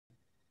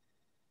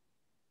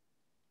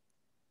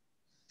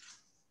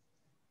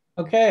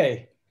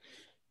Okay,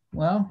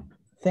 well,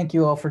 thank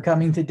you all for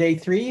coming to day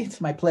 3.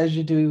 It's my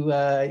pleasure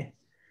to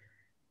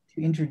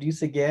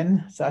introduce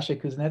again Sasha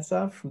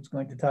Kuznetsov, who's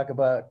going to talk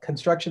about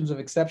constructions of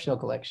exceptional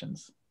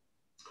collections.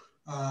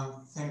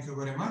 Thank you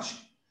very much.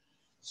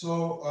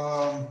 So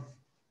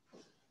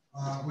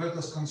let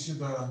us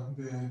consider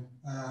the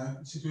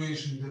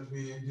situation that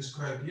we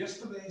described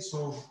yesterday.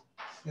 So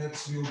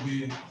X will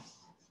be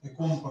a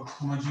compact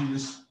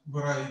homogeneous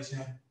variety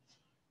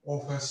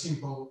of a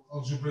simple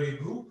algebraic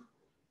group.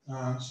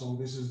 So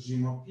this is G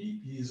mod P.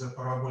 P is a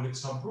parabolic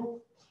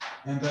subgroup.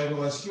 And I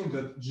will assume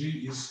that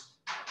G is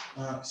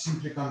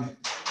simply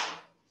connected.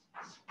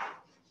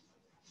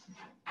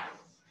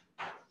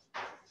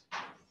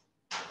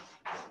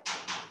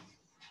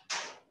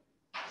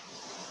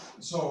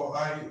 So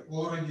I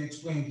already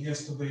explained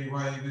yesterday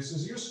why this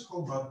is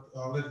useful, but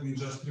let me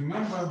just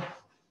remember.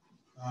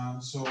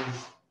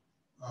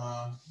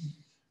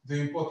 The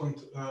important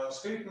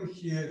statement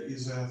here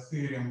is a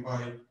theorem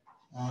by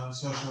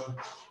Sasha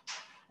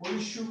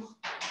Polishchuk.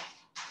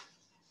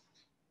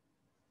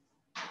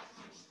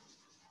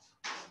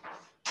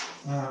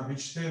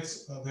 Which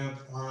states that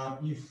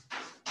if,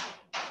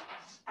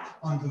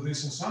 under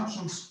these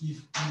assumptions,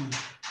 if P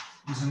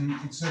is an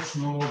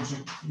exceptional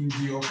object in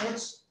D of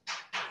X,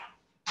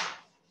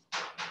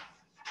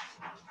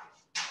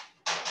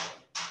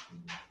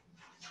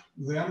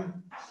 then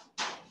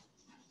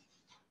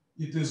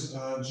it is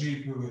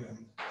G equivalent.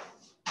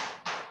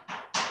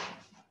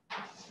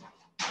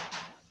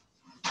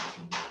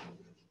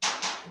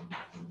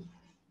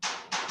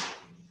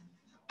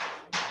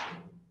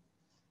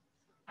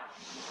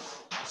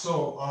 So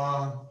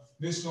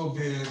this will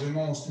be the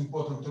most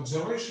important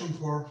observation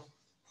for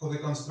the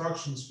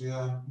constructions we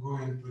are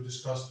going to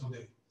discuss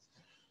today.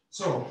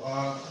 So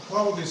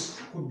how this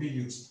could be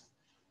used?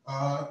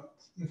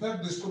 In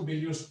fact, this could be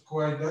used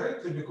quite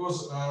directly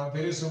because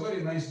there is a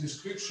very nice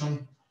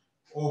description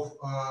of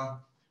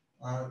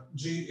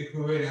G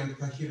equivalent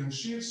coherent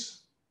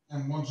sheaves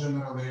and more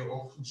generally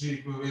of G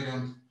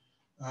equivalent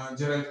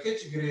derived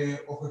category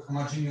of a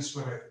homogeneous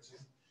variety.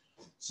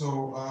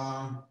 So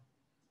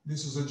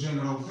this is a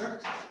general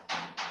fact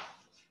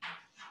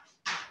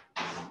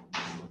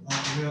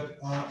that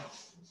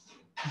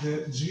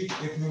the G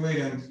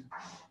equivalent,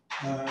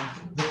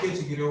 the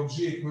category of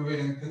G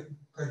equivalent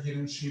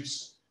coherent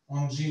sheaves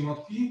on G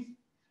mod P,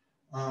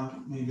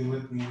 maybe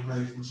let me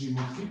write G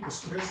mod P to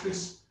stress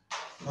this,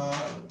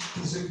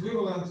 is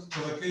equivalent to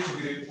the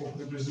category of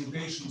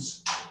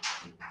representations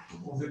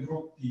of the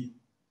group P.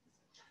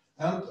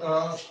 And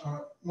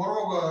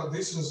moreover,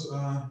 this is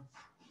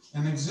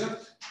an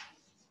exact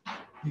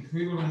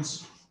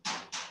equivalence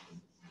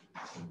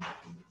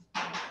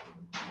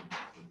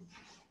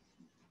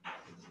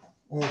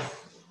of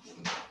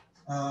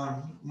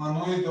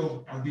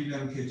monoidal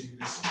abelian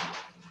categories.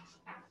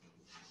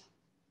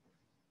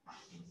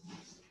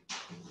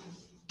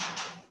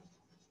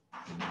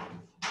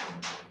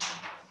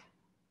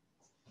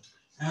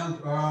 And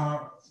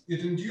it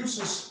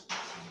induces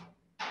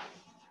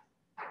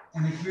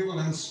an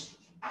equivalence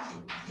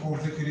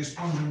of the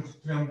corresponding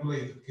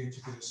triangulated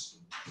categories.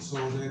 So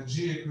the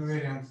G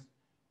equivalent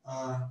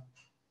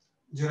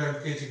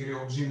derived category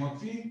of G mod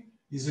P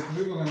is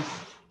equivalent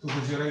to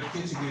the derived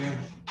category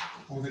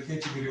of the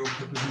category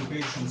of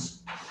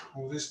representations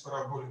of this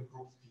parabolic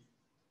group P.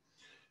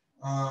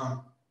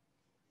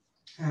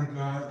 And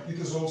it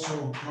is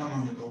also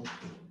monoidal.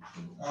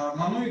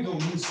 Monoidal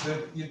means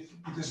that it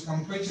is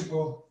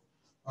compatible,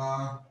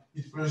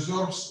 it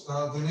preserves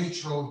the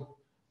natural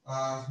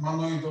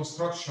monoidal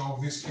structure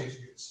of these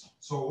categories.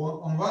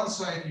 So on one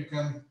side, you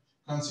can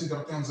consider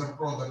tensor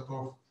product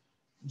of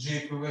G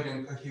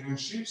equivalent coherent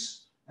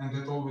sheaves, and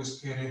that always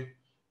carry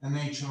a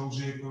natural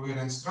G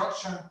equivalent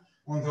structure.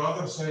 On the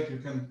other side, you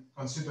can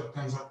consider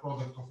tensor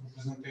product of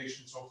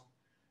representations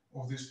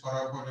of this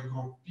parabolic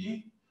group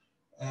P,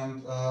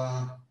 and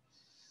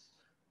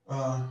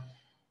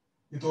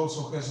it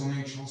also has a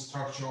natural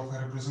structure of a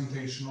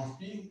representation of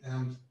P,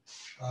 and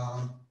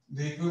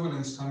the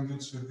equivalence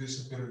commutes with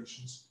these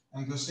operations.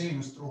 And the same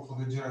is true for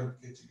the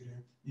derived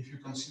category, if you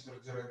consider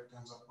derived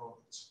tensor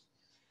products.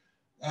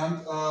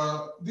 And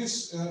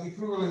these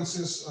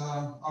equivalences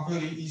are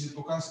very easy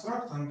to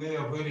construct, and they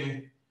are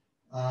very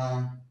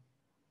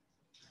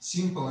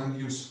simple and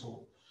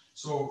useful.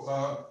 So,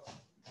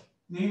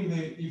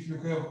 namely, if you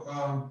have,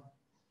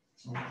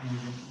 so let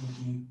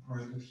me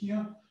write it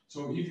here.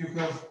 So if you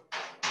have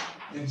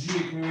a G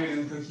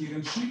equivalent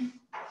coherent sheaf,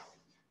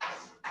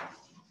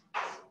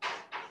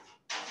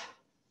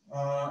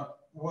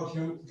 what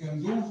you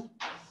can do,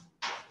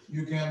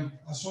 you can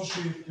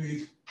associate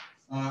with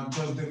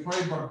just the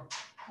fiber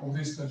of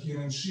this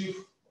coherent sheaf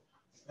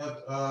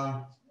at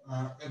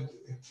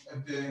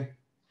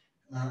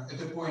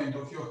the point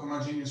of your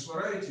homogeneous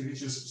variety,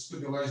 which is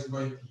stabilized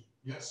by P.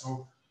 Yeah,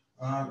 so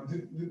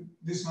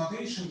this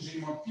notation G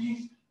mod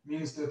P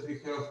means that we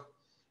have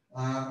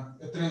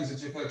a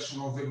transitive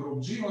action of the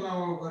group G on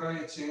our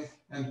variety,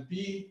 and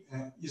P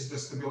is the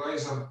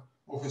stabilizer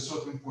of a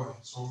certain point.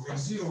 So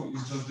X0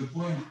 is just the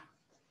point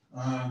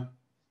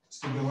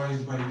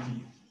stabilized by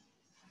P.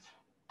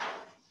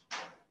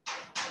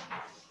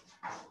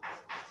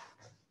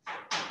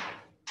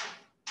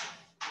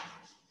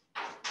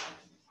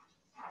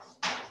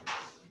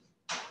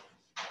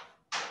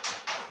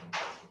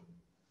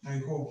 I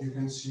hope you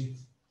can see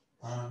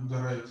the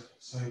right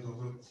side of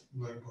the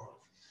blackboard.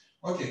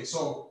 Okay,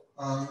 so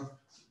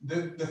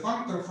the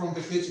functor from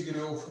the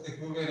category of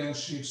equivariant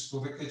sheaves to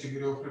the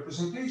category of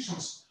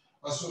representations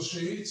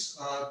associates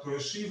to a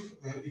sheaf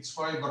its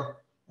fiber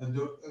at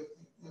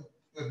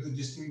the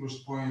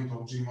distinguished point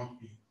of G mod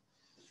P.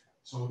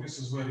 So this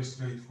is very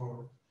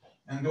straightforward.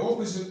 And the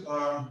opposite,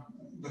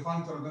 the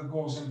functor that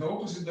goes in the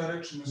opposite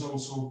direction is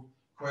also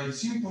quite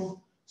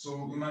simple.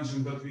 So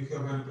imagine that we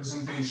have a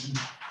representation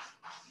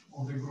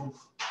of the group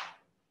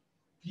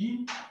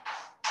P.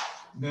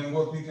 Then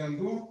what we can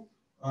do,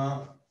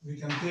 we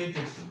can take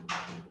it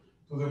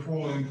to the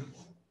following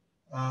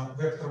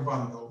vector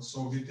bundle. So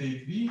we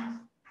take V,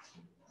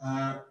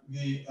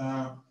 we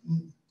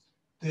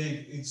take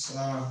its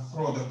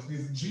product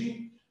with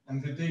G,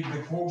 and we take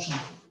the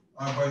quotient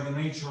by the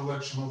natural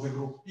action of the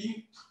group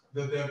P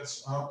that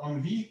acts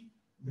on V,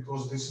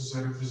 because this is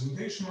a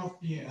representation of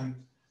P, and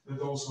that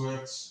also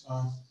acts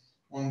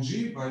on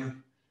G by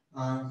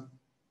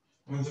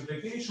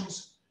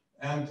multiplications.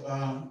 And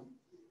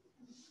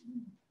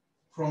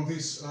from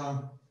this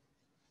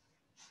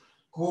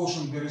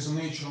quotient, there is a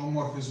natural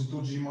morphism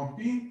to G mod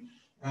P,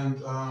 and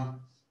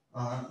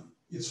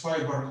its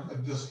fiber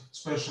at the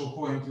special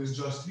point is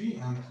just V,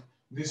 and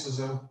this is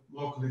a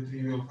locally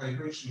trivial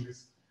fibration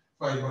with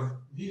fiber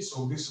V,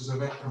 so this is a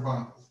vector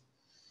bundle.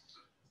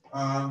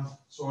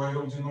 So I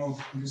will denote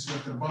this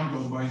vector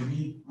bundle by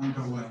V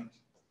underlined.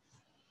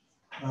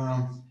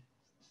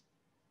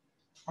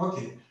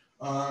 Okay,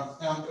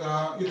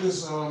 and it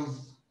is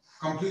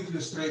completely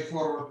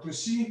straightforward to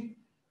see,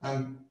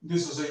 and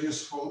this is a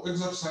useful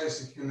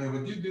exercise if you never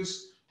did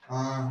this.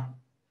 I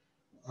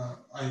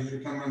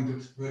recommend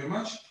it very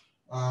much.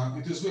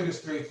 It is very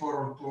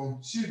straightforward to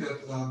see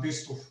that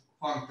these two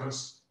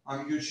functors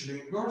are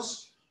mutually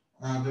inverse,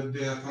 that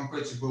they are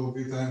compatible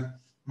with the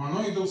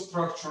monoidal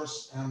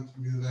structures, and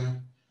with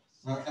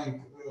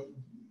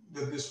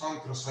that these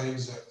functors are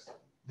exact.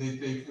 They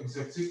take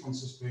exact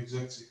sequences to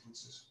exact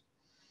sequences.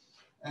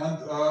 And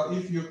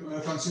if you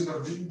consider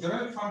the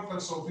derived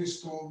functors of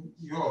these two,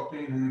 you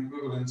obtain an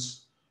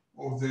equivalence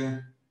of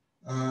the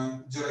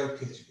derived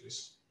categories.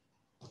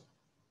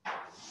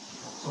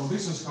 So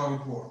this is how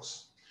it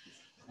works.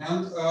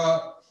 And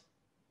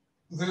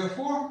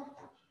therefore,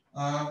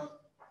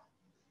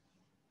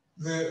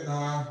 the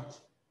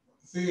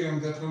theorem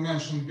that we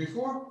mentioned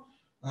before,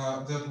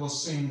 that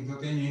was saying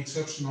that any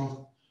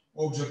exceptional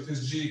object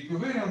is G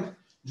equivariant,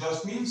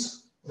 just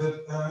means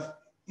that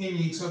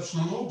any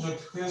exceptional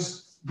object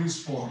has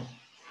this form,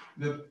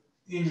 that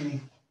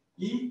any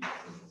E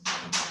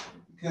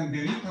can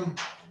be written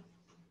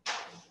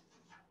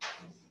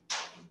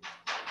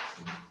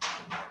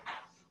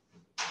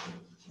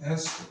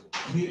as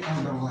V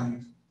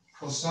underlined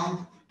for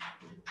some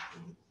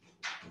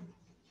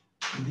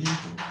V,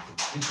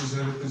 which is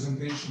a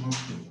representation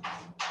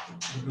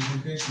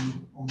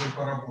of the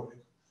parabolic.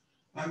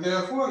 And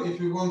therefore, if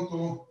you want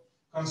to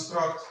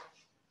construct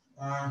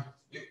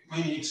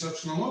many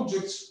exceptional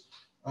objects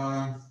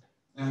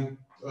and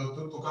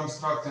to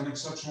construct an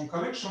exceptional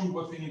collection,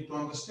 what we need to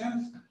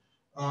understand,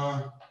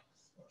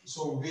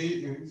 so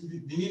we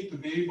need to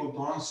be able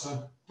to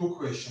answer two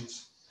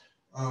questions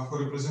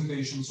for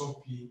representations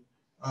of P.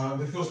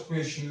 The first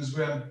question is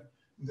when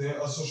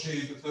the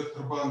associated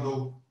vector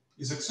bundle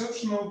is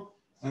exceptional,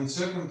 and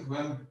second,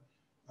 when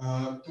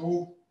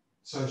two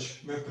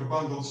such vector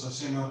bundles are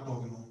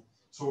semi-orthogonal.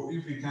 So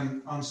if we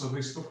can answer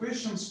these two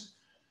questions,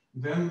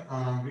 then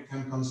we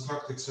can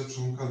construct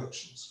exceptional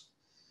collections.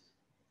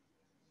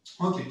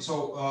 Okay,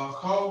 so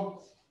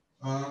how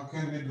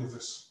can we do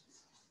this?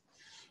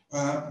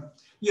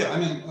 Yeah, I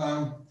mean,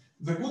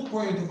 the good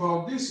point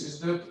about this is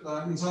that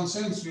in some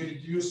sense we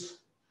reduced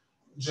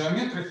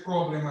geometric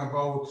problem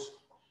about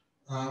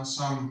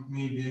some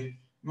maybe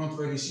not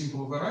very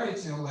simple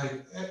variety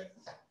like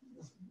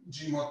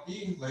G mod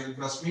P, like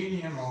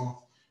Grassmannian,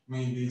 or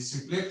maybe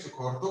symplectic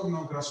or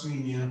orthogonal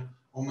Grassmannian,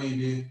 or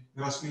maybe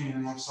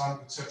Grassmannian of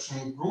some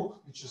exceptional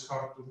group,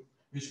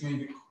 which may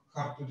be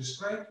hard to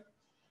describe.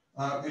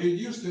 We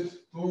reduced it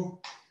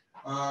to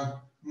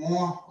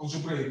more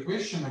algebraic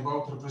question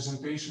about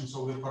representations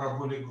of the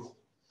parabolic group.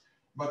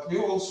 But we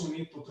also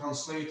need to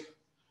translate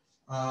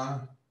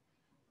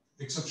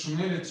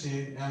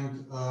exceptionality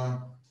and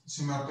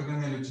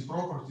semi-orthogonality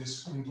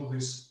properties into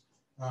this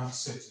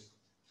setting.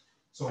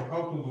 So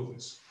how to do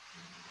this?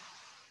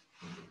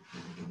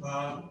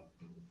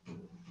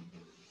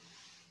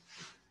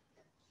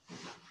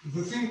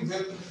 The thing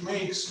that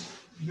makes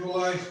your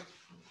life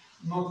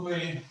not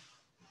very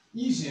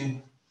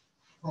easy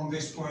from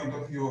this point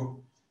of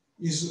view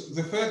is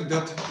the fact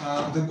that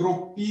the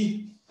group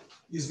P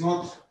is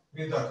not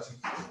reductive.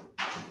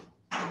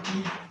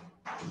 P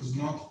is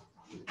not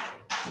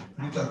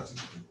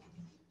reductive.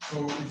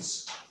 So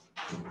its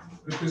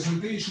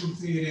representation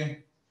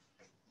theory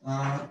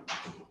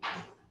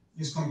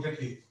is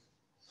complicated.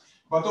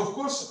 But of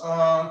course,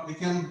 we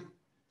can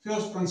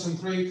first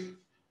concentrate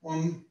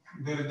on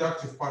the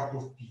reductive part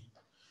of P.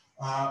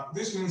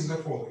 This means the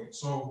following.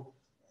 So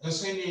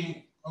as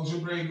any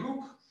algebraic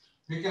group,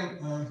 we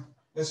can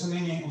as in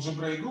any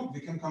algebraic group,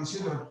 we can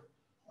consider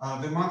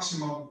the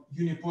maximal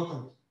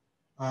unipotent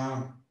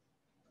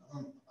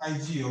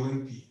ideal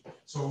in P.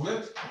 So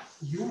let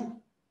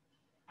U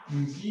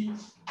in P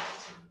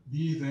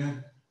be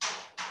the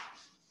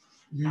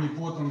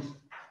unipotent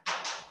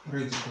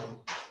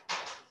radical.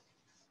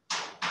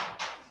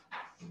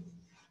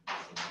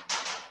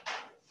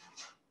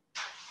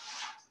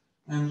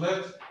 And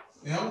let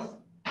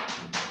L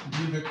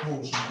be the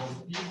quotient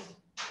of P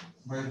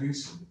by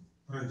this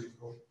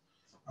radical.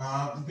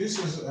 This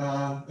is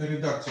a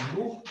reductive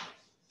group.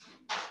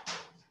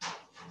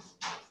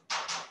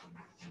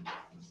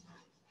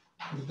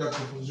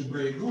 Reductive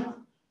algebraic group,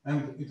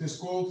 and it is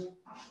called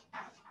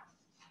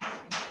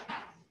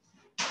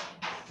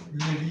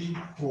Levy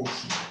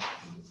quotient.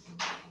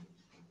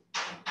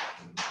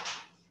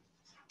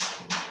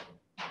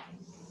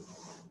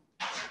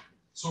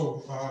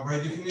 So by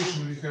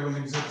definition, we have an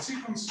exact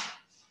sequence.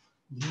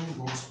 U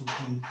goes to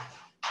P,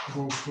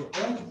 goes to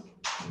L,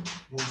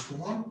 goes to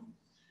 1.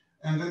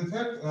 And in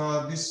fact,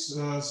 this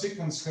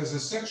sequence has a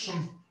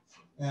section,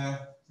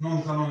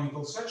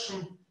 non-canonical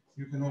section.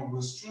 You can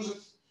always choose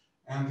it.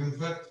 And in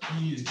fact,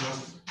 P is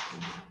just,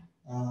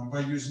 by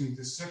using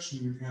this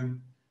section, you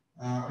can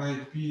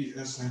write P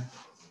as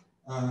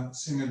a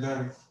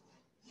semi-direct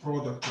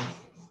product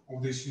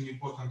of this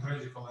unipotent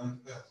radical and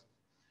L,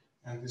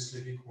 and this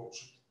Levy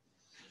quotient.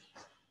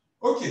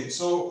 Okay,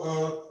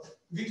 so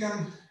we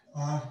can,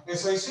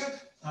 as I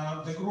said,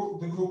 the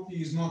group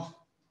P is not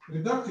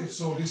reductive,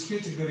 so this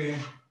category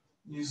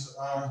is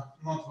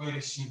not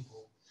very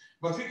simple.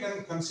 But we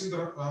can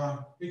consider,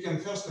 we can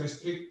first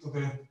restrict to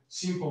the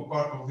simple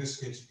part of this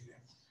category.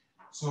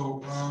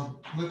 So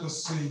let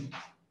us say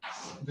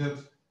that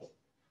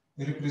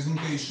the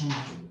representation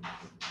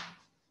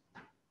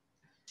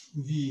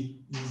V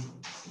in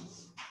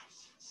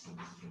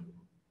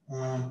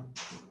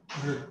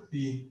rep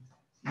P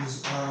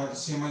is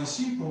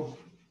semi-simple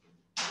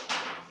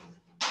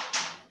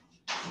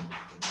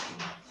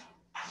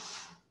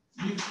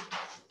if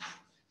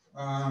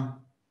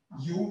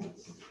U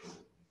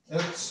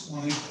acts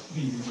on it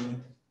trivially.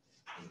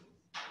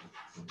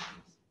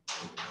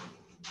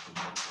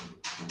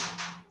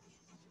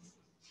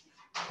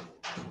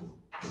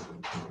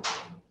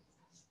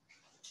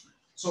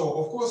 So,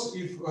 of course,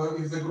 if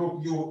the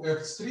group U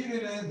acts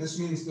trivially, this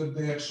means that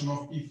the action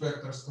of P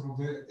factors through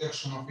the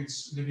action of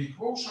its Levy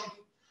quotient,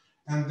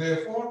 and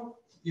therefore,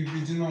 if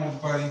we denote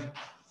by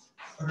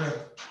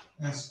rep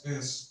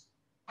as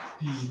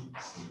P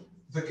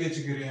the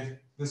category,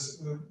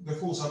 the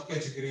full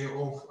subcategory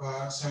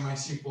of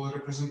semi-simple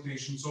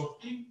representations of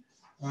P,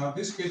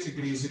 this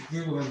category is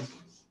equivalent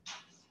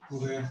to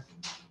the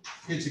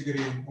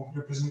category of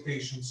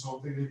representations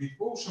of the Levy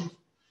quotient,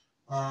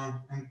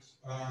 and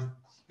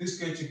this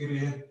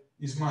category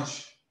is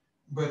much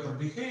better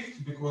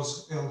behaved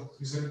because L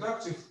is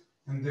reductive,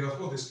 and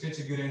therefore this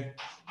category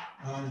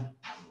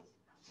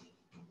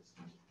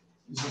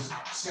is a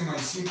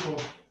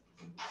semi-simple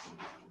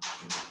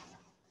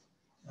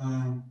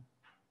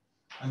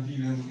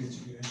abelian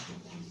category.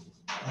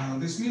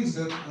 This means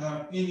that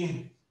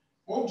any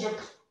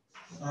object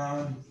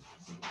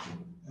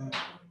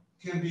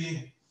can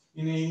be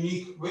in a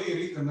unique way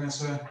written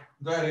as a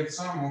direct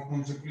sum of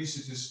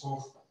multiplicities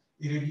of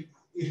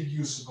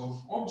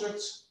irreducible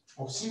objects,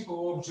 of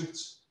simple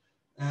objects,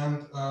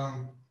 and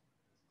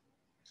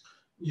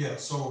yeah,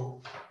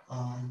 so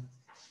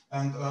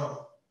and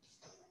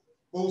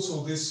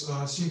also these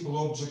simple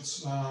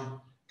objects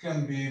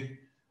can be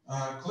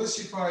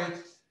classified,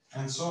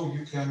 and so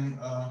you can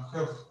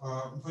have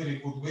very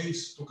good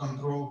ways to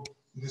control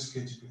this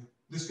category.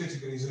 This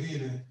category is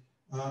really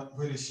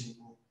very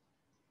simple.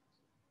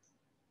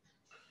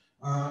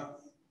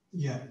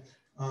 Yeah.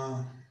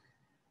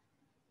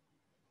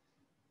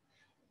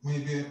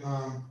 Maybe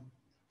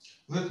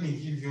let me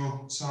give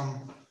you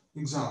some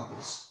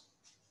examples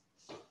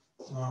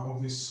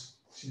of this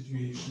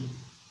situation.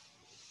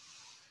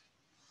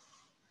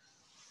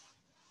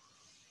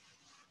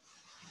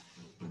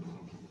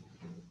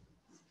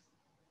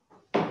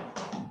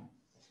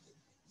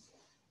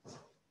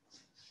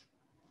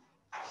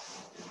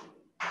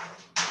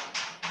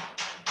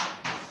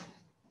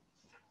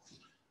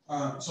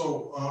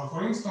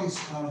 For instance,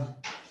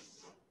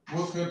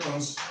 what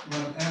happens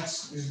when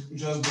X is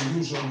just the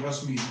usual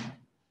Gauss medium?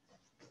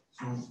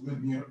 So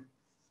let me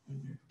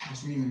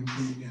Gauss medium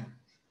again.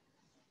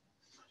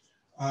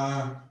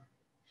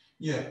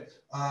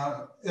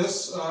 As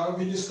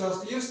we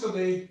discussed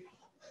yesterday,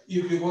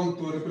 if we want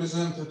to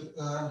represent it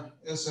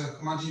as a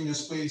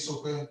homogeneous space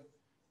of a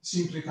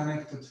simply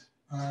connected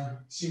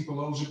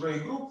simple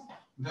algebraic group,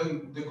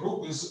 then the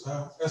group is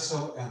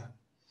SLN.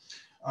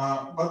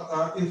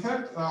 But in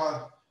fact,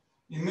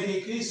 in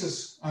many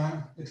cases,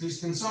 at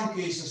least in some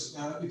cases,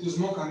 it is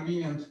more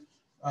convenient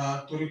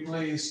to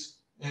replace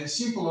a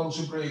simple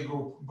algebraic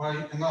group by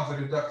another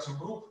reductive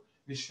group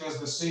which has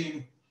the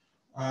same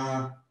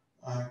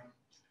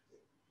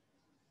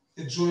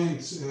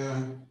adjoint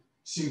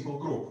simple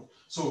group.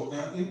 So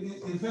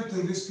in fact,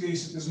 in this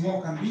case, it is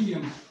more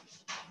convenient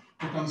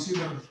to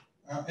consider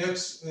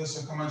X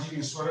as a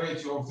homogeneous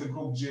variety of the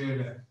group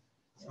GLN.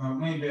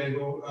 Maybe I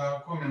will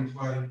comment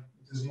why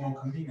it is more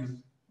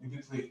convenient a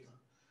bit later.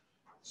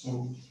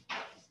 So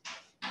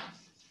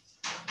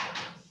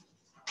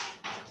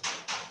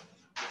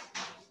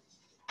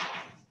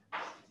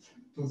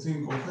to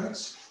think of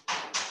X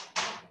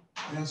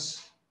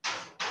as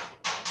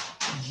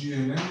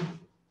GLN,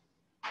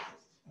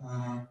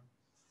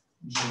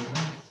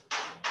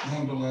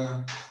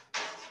 modular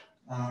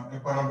a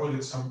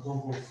parabolic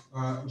subgroup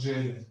of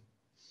GLN.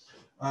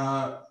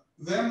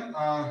 Then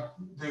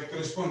the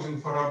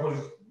corresponding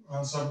parabolic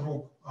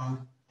subgroup,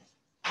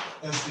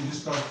 as we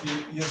discussed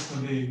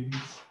yesterday,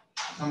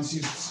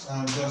 consists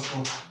just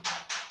of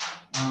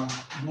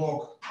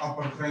block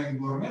upper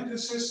triangular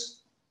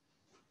matrices.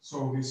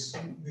 So this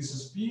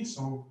is P.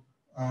 So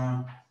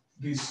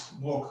this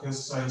block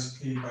has size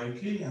k by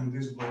k, and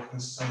this block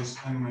has size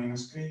n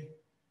minus k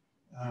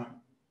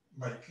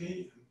by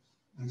k,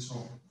 and so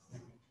on.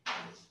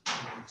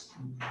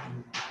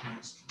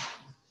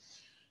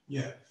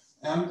 Yeah,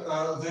 and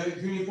the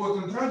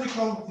unipotent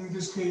radical in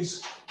this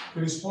case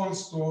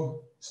corresponds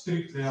to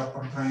strictly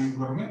upper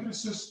triangular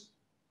matrices.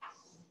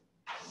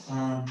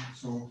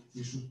 So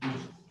we should put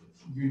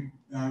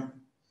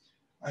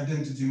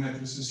identity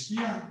matrices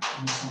here,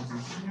 and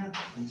something here,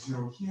 and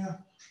 0 here.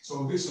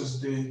 So this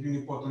is the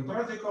unipotent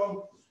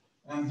radical,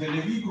 and the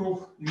Levy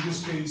group in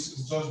this case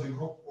is just the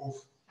group of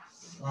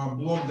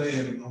block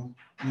diagonal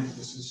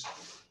matrices.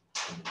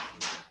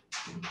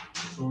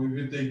 So if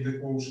we take the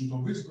quotient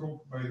of this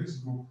group by this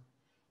group,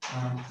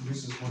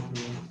 this is what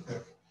we will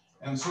have.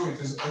 And so it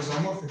is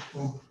isomorphic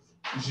to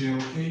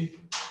GLK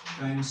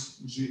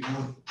times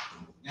GL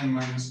n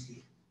minus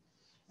k.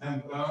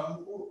 And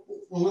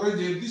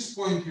already at this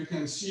point you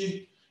can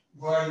see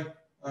why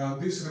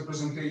this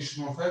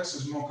representation of X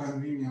is more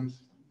convenient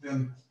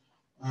than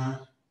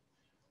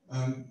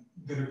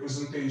the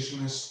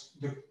representation as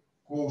the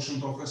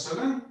quotient of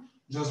SLN,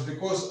 just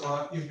because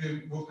if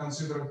we would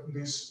consider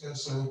this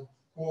as a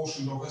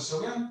quotient of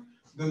SLN,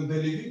 then the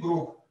Levy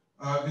group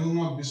will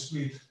not be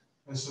split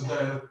as a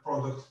direct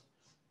product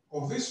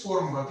of this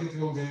form, but it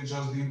will be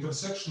just the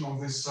intersection of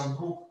this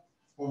subgroup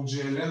of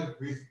GLN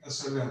with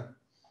SLN.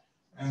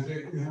 And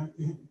it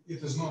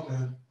is not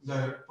a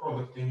direct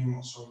product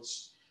anymore, so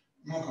it's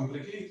more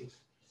complicated,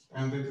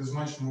 and it is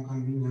much more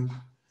convenient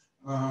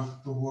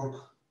to work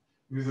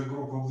with a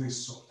group of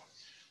this sort.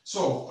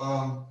 So,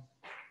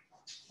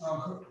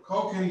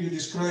 how can you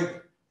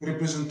describe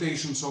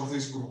representations of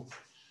this group?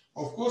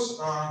 Of course,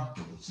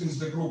 since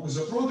the group is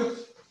a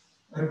product,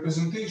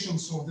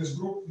 representations of this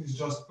group is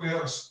just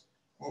pairs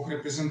of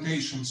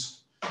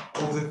representations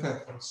of the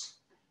factors.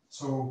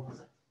 So,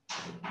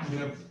 we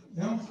have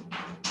M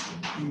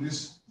in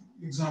this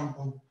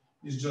example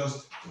is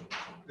just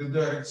the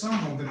direct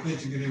sum of the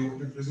category of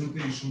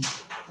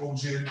representations of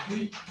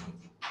GLK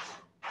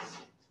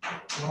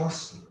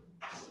plus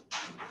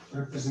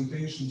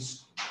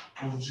representations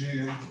of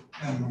GL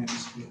n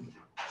minus k.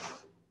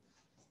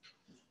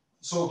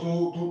 So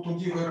to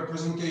give a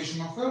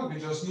representation of L, we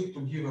just need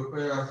to give a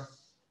pair.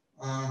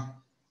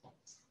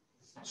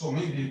 So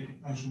maybe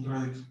I should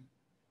write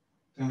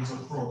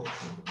tensor product.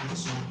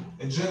 So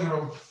a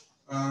general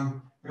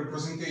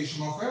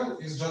representation of L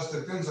is just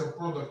a tensor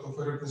product of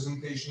a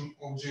representation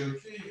of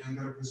GLK and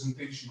a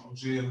representation of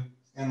GL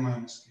n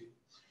minus k.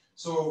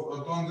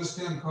 So to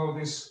understand how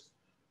these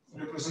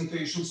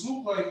representations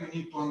look like, we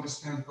need to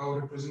understand how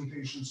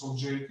representations of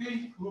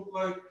GLK look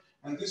like,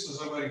 and this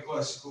is a very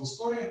classical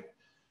story.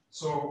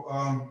 So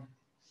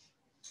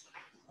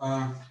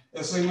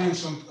as I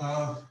mentioned,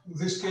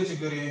 this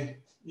category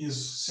is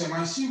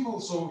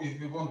semi-simple. So if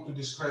we want to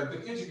describe the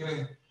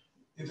category,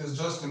 it is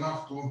just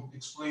enough to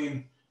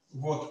explain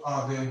what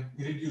are the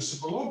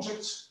irreducible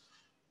objects,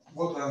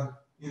 what are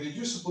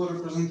irreducible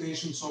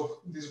representations of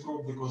this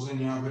group, because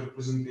any other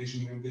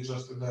representation will be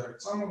just a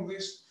direct sum of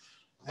this.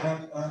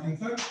 And in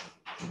fact,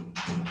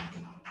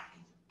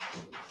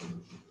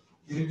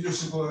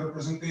 irreducible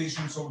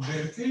representations of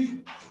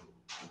GLK,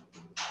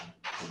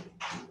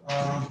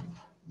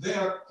 they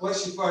are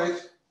classified.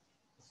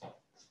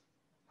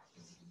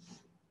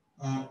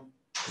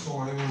 So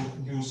I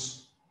will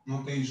use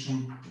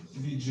notation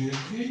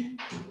VGLK.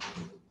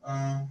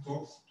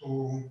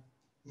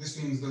 This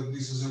means that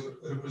this is a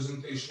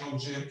representation of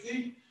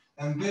GLK,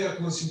 and they are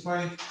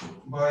classified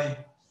by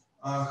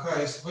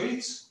highest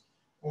weights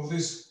of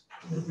these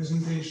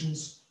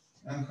representations,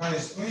 and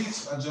highest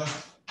weights are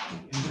just,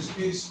 in this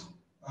case,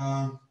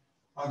 are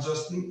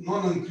just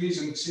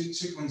non-increasing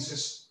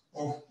sequences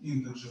of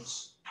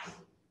integers.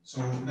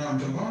 So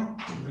lambda 1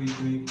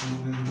 greater equal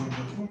than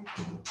lambda 2,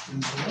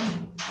 and so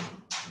on,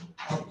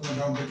 up to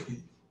lambda k.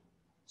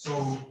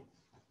 So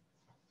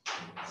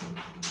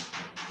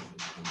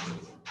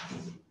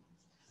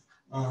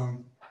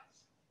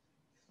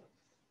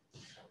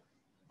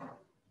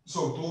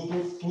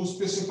to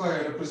specify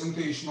a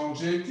representation of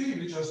GLK,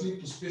 we just need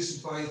to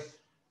specify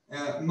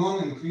a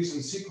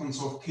non-increasing sequence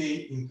of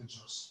k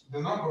integers. The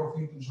number of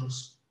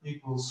integers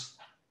equals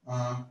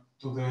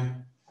to the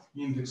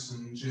index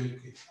in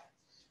GLK.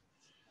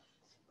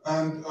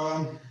 And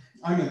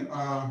I mean,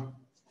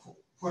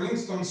 for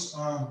instance,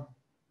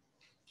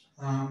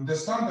 the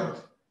standard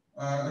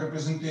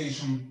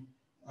representation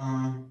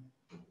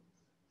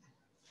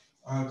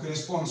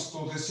corresponds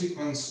to the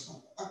sequence.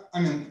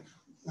 I mean,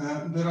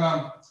 there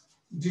are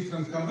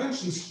different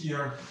conventions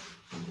here,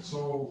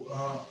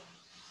 so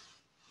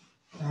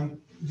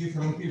and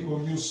different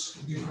people use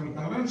different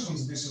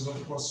conventions. This is,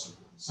 of course,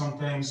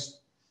 sometimes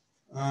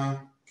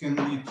can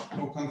lead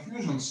to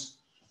confusions.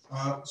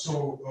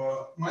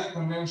 So my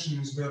convention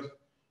is that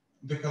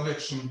the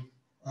collection,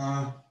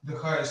 the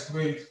highest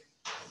weight.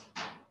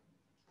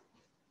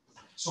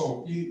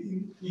 So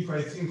if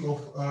I think of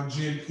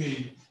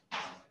GLK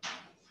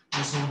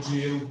as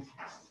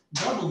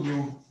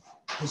GLW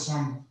for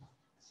some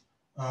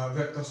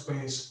vector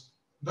space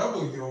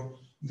W,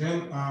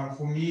 then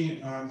for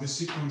me the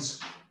sequence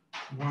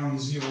 1,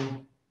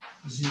 0,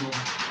 0,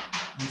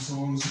 and so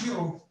on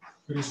 0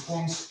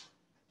 corresponds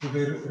to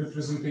the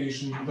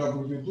representation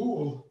W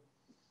dual.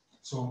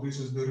 So this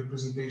is the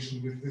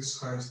representation with this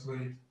highest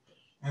weight.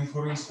 And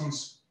for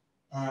instance,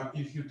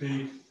 if you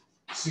take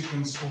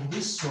sequence of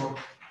this sort,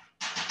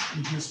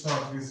 if you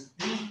start with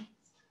A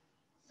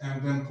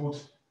and then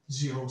put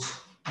zeros,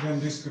 then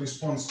this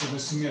corresponds to the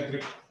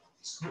symmetric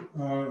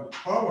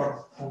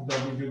power of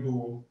W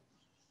dual.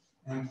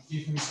 And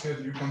if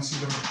instead you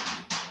consider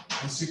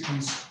a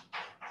sequence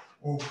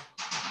of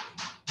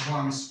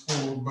ones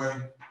followed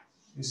by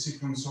a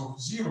sequence of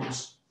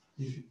zeros,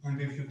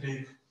 if you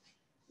take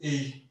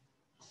A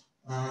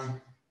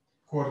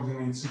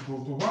coordinates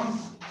equal to 1,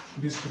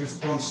 this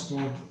corresponds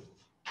to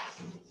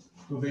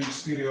the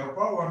exterior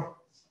power.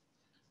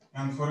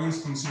 And for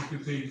instance, if you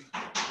take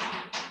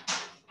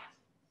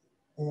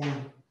all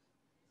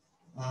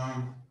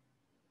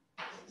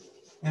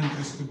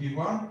entries to be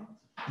 1,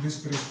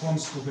 this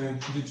corresponds to the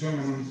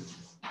determinant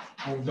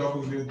of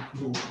W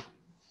dual.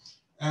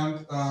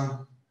 And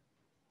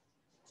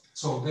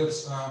so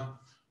that's how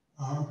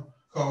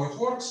it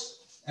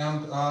works.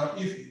 And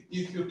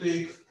if you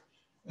take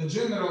a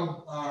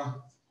general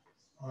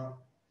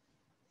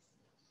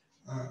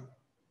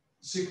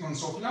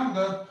sequence of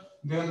lambda,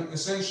 then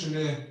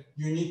essentially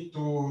you need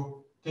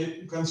to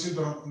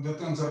consider the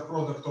tensor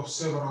product of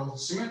several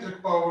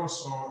symmetric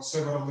powers or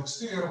several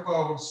exterior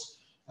powers,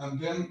 and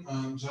then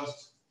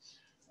just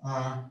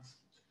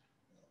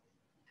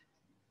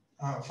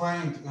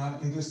find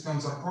in this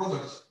tensor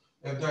product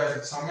a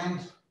direct summand,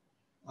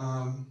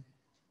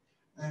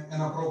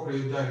 an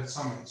appropriate direct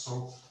summand.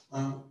 So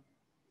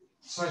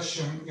such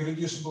an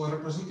irreducible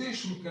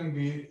representation can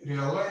be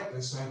realized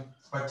as a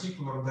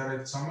particular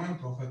direct summand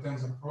of a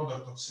tensor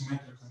product of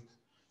symmetric and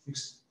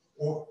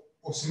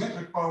of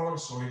symmetric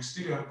powers or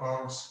exterior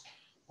powers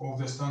of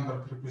the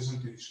standard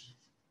representation.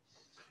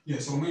 Yeah,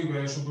 so maybe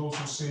I should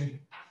also say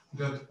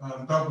that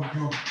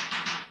W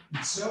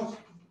itself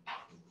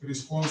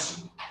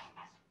corresponds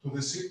to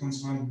the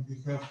sequence when we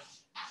have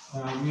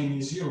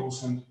many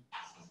zeros and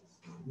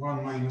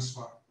 1 minus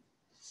 1.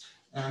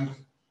 And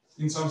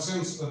in some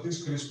sense,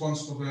 this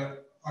corresponds to the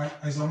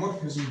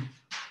isomorphism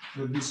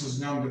that this is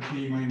lambda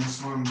k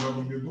minus 1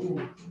 W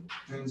dual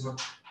tensor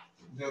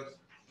that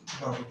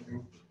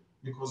W,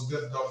 because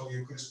that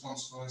W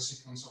corresponds to a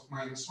sequence of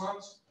minus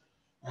 1s,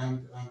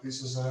 and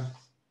this is a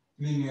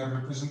linear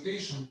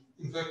representation.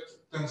 In fact,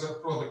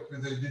 tensor product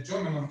with a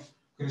determinant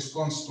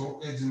corresponds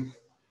to adding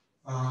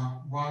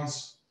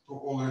 1s to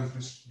all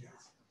entries here.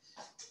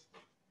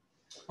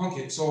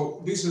 Okay,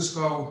 so this is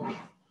how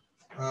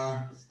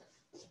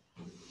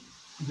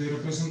the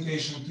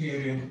representation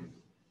theory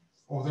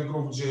of the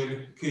group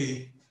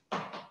JLK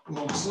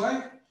looks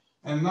like.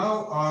 And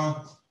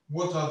now,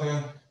 what are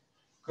the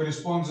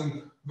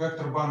corresponding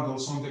vector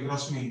bundles on the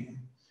Grassmannian?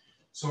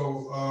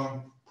 So,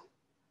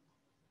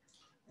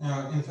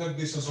 in fact,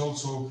 this is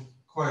also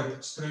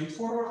quite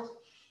straightforward.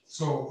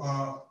 So,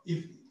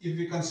 if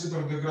we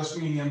consider the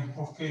Grassmannian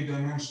of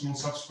k-dimensional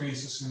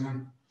subspaces in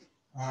an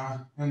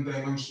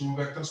n-dimensional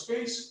vector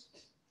space,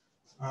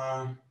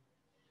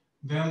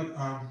 then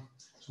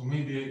so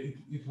maybe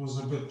it was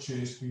a bad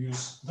choice to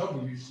use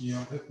W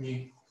here. Let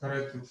me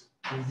correct it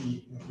to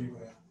V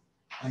everywhere.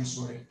 I'm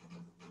sorry.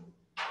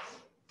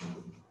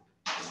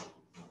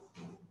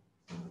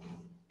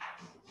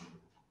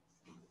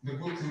 The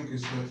good thing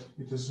is that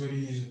it is very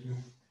easy to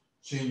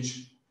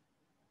change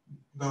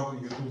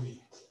W to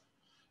V.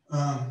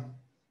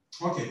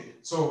 Okay,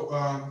 so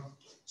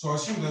so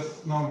assume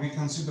that now we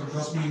consider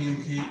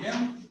Grassmannian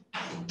Kn,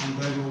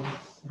 and I will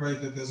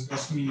write it as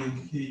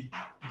Grassmannian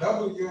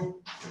Kw,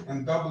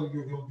 and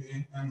W will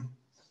be a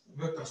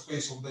vector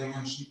space of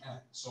dimension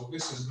n. So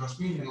this is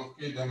Grassmannian of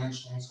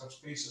k-dimensional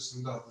subspaces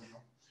in W.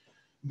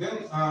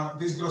 Then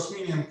this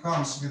Grassmannian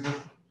comes with a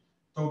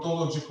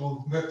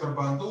tautological vector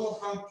bundle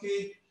of rank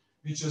k,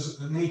 which is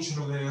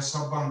naturally a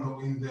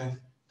subbundle in the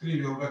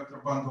trivial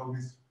vector bundle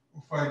with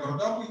fiber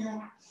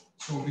W.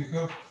 So we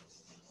have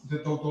the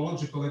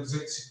tautological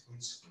exact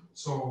sequence.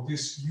 So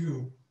this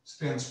U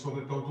stands for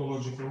the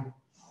tautological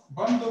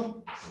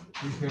bundle.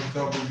 We have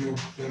W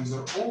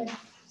tensor O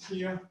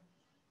here,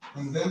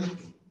 and then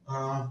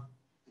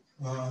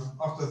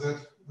after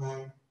that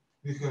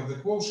we have the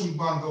quotient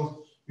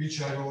bundle,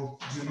 which I will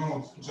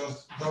denote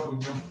just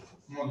W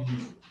mod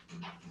U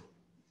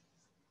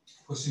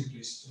for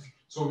simplicity.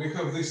 So we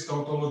have this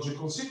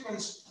tautological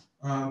sequence.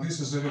 This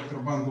is a vector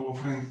bundle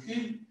of rank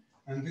K,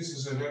 and this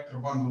is a vector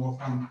bundle of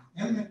rank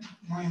N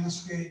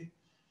minus K.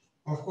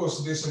 Of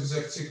course, this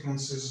exact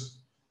sequence is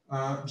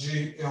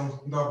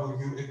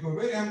GLW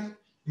equivariant.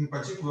 In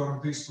particular,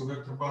 these two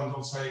vector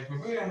bundles are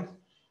equivariant.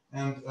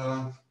 And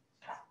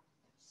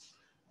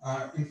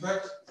in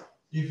fact,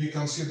 if we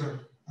consider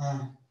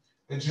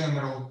a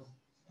general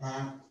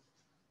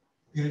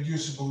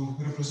irreducible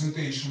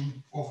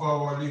representation of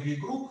our Levy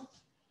group,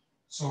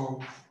 so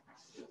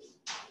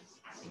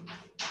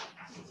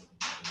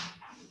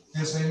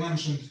as I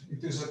mentioned,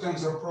 it is a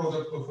tensor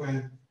product of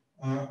an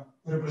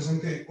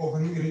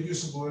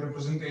irreducible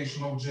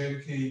representation of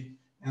JLK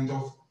and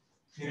of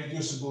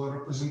irreducible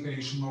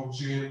representation of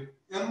JN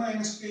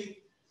minus K.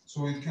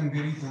 So it can be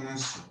written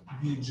as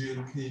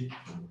VJLK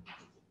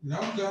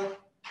lambda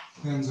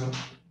tensor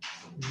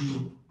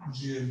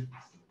VJN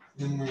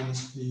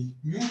minus K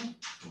mu.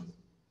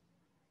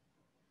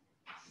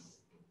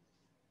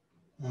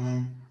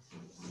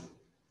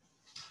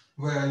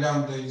 Where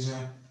lambda is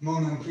a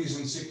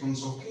non-increasing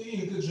sequence of K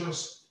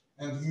integers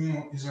and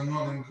mu is a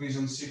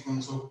non-increasing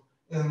sequence of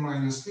N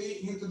minus K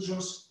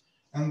integers.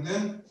 And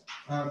then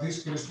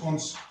this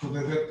corresponds to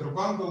the vector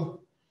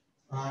bundle,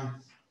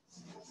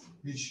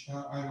 which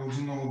I will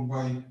denote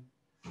by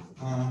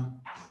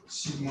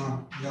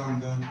sigma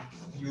lambda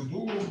U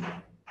dual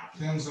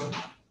tensor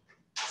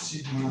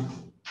sigma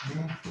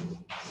mu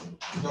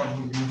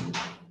W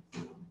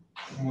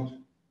mod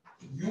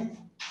U.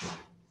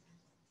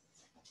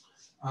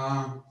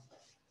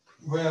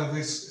 Where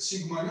this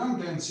sigma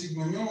lambda and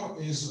sigma mu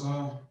is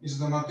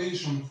the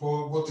notation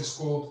for what is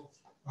called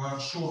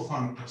Schur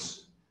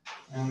functors,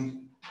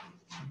 and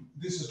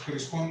this is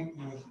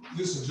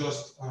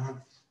just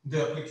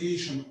the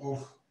application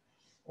of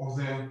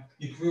the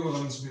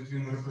equivalence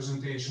between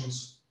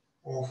representations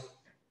of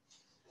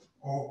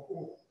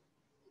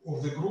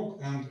the group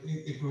and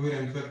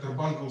equivariant vector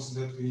bundles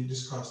that we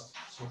discussed.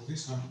 So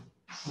these are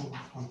Schur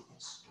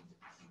functors.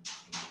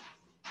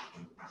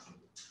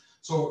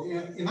 So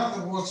in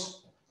other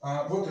words,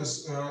 what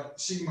is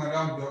sigma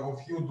lambda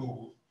of U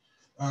dual?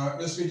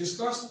 As we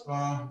discussed,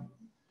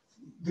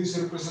 this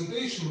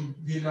representation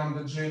V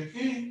lambda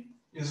JK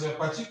is a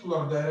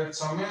particular direct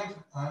summand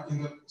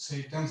in the,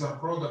 say, tensor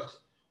product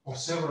of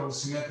several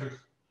symmetric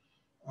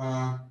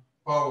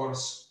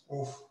powers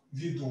of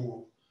V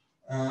dual.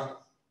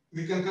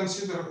 We can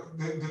consider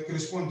the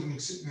corresponding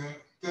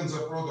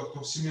tensor product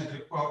of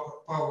symmetric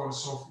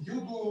powers of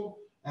U dual,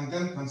 and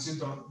then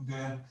consider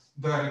the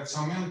direct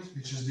summand,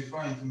 which is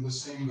defined in the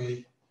same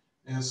way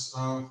as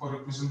for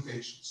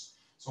representations.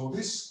 So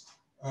this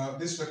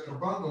vector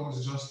bundle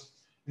is just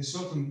a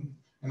certain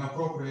an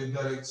appropriate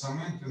direct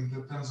summand in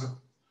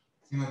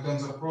a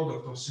tensor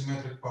product of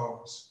symmetric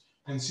powers.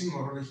 And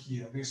similarly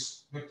here,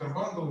 this vector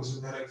bundle is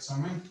a direct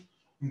summand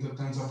in the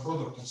tensor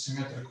product of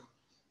symmetric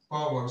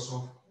powers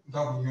of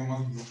W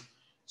mod U.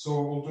 So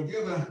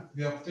altogether,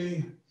 we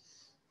obtain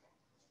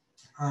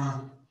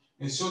a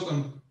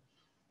certain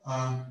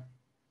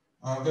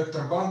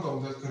vector bundle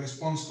that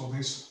corresponds to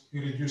this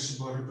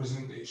irreducible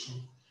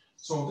representation.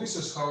 So this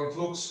is how it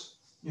looks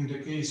in the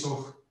case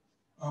of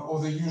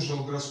the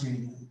usual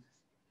Grassmannian.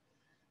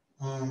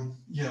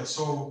 Yeah,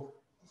 so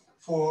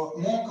for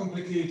more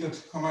complicated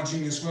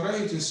homogeneous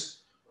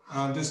varieties,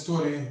 the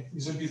story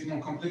is a bit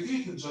more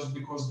complicated just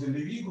because the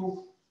Levy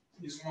group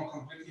is more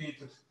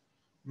complicated.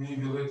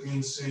 Maybe let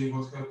me say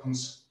what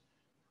happens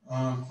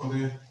for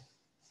the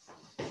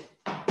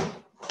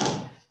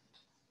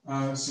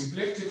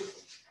symplectic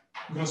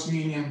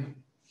Grassmannian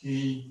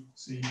K,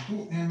 say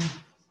 2n.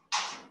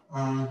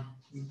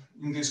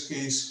 In this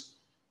case,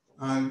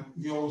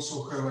 we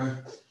also have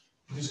a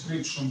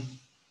description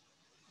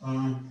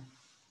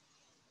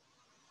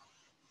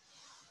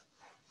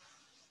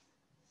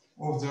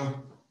of the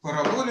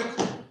parabolic,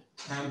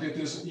 and it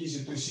is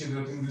easy to see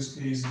that in this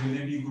case the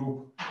Levy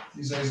group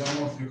is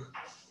isomorphic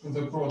to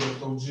the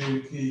product of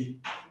JK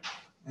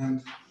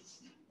and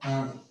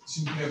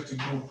symplectic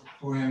group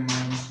 2n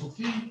minus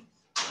 2k.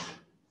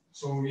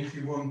 So if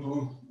you want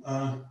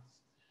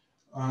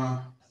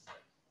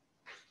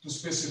to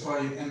specify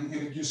an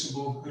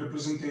irreducible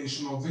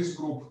representation of this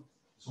group,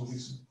 so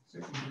this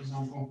second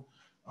example,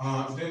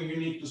 then you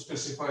need to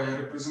specify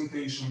a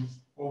representation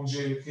of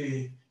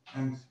JK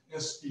and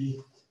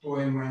SP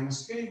 2n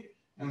minus k,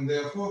 and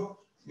therefore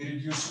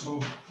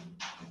irreducible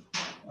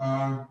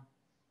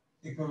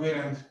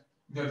equivariant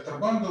vector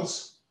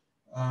bundles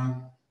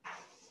on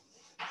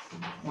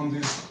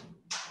this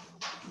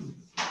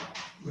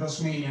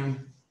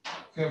Grassmannian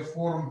have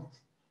form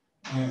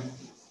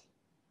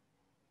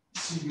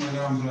sigma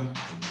lambda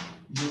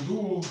U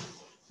dual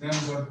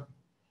tensor.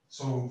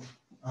 So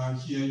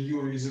here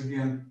U is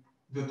again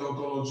the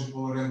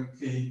tautological rank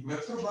K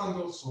vector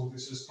bundle. So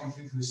this is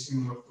completely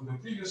similar to the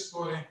previous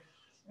story.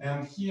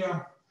 And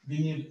here we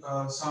need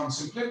some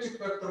symplectic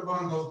vector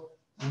bundle,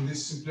 and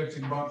this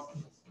symplectic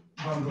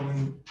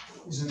bundle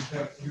is in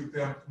fact U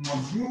perp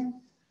not U,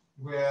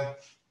 where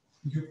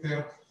U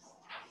perp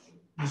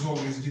is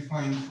always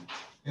defined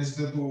as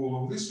the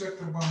dual of this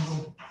vector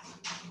bundle.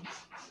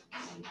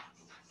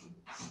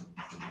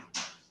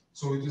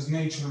 So it is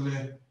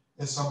naturally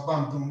a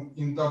subbundle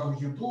in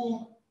W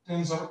dual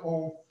tensor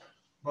O,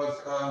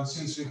 but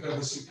since we have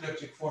a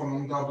symplectic form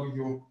on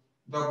W,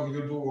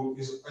 W dual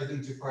is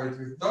identified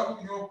with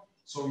W,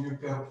 so U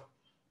perp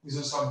is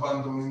a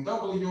subbundle in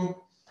W,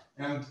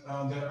 and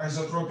the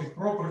isotropic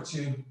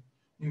property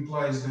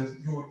implies that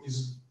U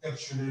is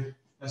actually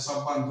a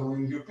subbundle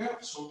in U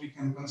perp, so we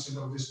can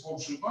consider this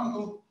quotient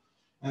bundle,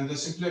 and the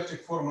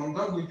symplectic form on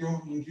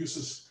W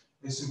induces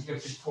a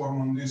symplectic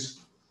form on this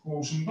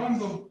quotient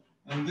bundle,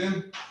 and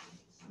then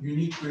you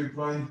need to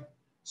apply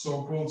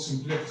so-called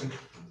symplectic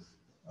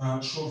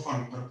Schur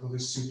functor to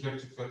this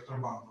symplectic vector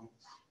bundle.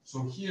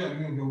 So here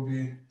mu will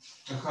be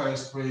the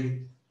highest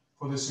way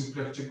for the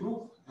symplectic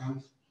group,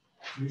 and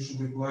we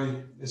should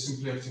apply a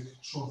symplectic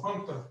Schur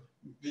functor,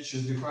 which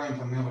is defined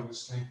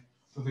analogously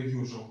to the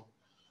usual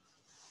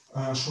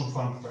Schur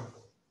functor.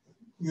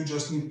 You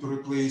just need to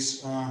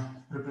replace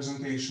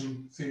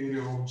representation theory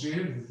of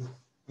GL with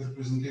the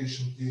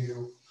representation theory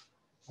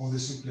of the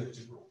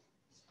symplectic group.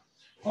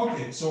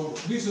 Okay, so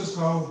this is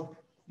how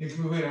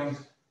equivariant,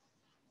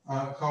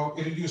 how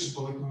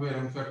irreducible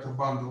equivariant vector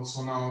bundles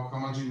on our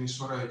homogeneous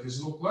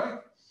varieties look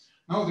like.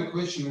 Now the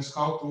question is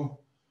how to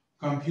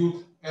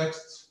compute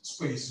X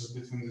spaces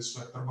between these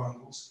vector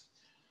bundles.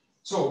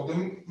 So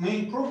the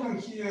main problem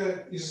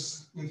here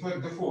is in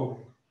fact the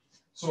following.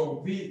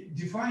 So we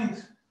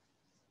defined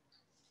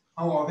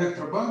our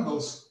vector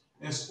bundles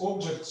as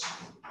objects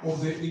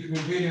of the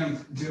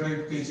equivariant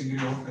derived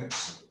category of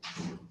X.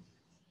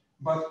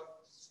 But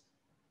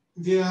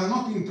we are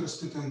not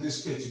interested in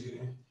this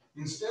category.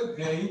 Instead,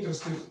 we are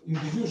interested in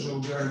the usual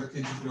derived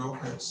category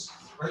of X,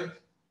 right?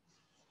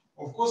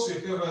 Of course,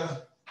 we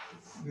have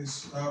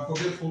this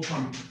forgetful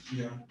function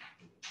here.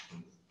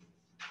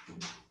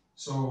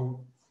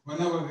 So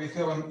whenever we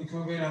have an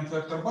equivariant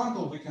vector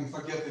bundle, we can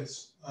forget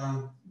its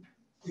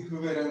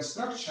equivariant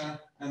structure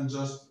and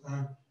just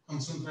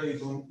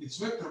concentrate on its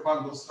vector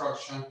bundle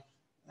structure.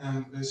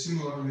 And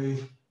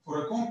similarly,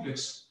 for a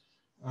complex,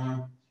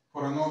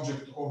 for an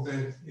object of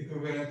the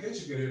equivariant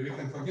category, we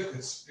can forget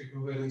its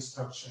equivariant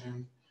structure,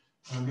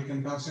 and we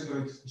can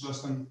consider it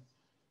just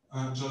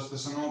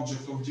as an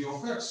object of D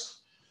of X.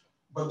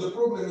 But the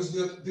problem is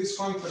that this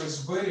functor is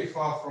very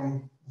far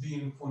from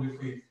being fully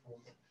faithful.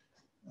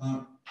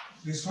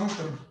 This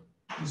functor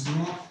is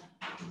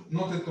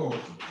not at all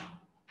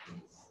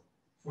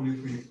fully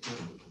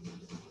faithful.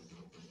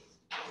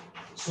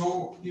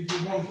 So if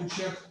we want to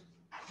check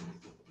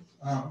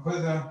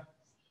whether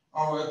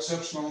our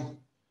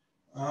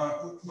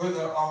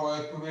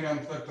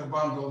equivariant vector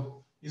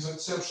bundle is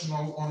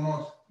exceptional or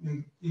not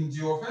in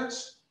D of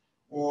X,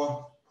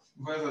 or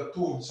whether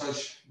two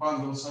such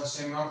bundles are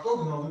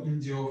semi-orthogonal in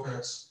D of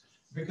X,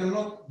 we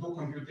cannot do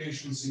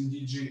computations in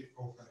dg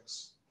of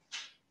X.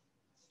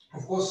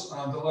 Of course,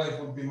 the life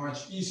would be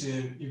much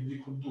easier if we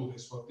could do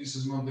this, but this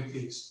is not the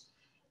case.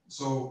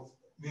 So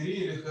we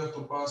really have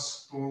to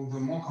pass to the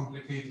more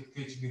complicated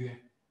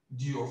category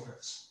D of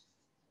X.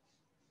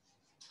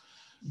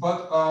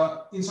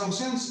 But in some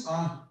sense,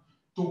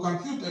 to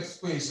compute X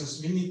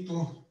spaces, we need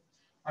to,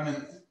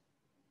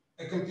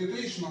 a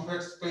computation of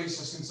X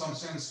spaces in some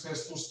sense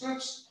has two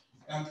steps.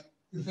 And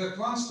in fact,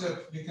 one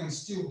step we can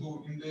still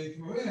do in the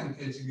equivariant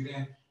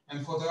category.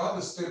 And for the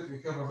other step,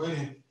 we have a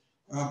very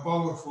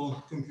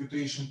powerful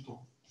computation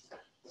tool.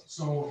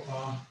 So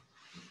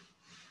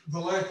the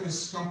life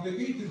is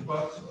complicated,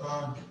 but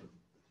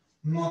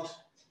not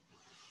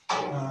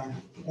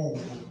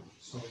awful.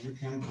 So you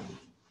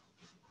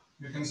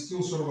can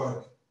still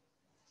survive.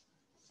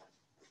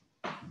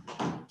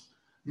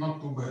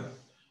 Not too bad.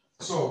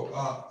 So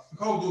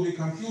how do we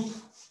compute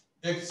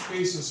X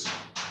spaces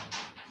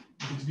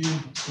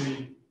between,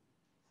 say,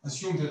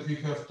 assume that we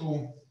have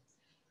two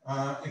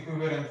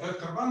equivariant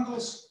vector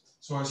bundles.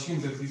 So assume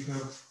that we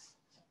have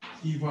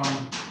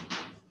E1,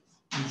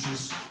 which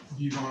is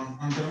V1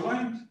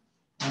 underlined,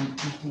 and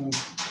E2,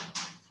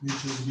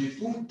 which is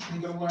V2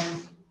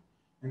 underlined,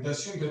 and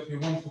assume that we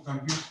want to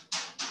compute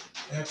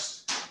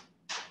X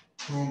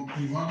from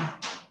E1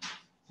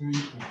 to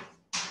E2.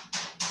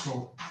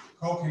 So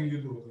how can you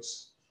do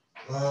this?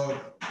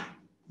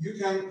 You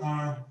can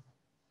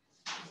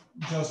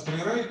just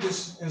rewrite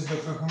this as the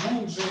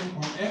cohomology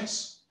on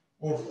X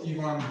of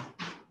E1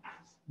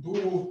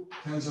 dual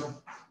tensor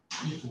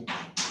E2,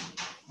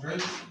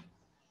 right?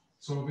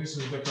 So this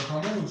is the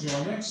cohomology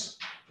on X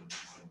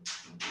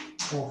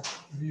of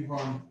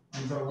V1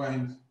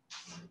 underlined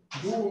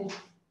dual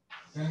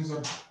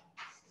tensor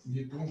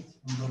V2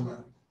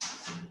 underlined,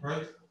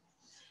 right?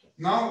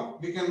 Now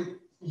we can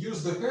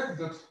use the fact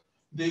that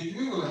the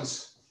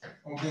equivalence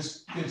of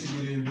this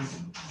category with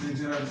the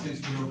derived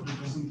category of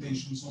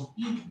representations of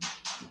P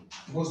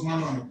was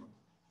monoidal.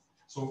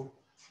 So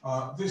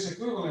this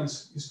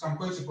equivalence is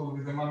compatible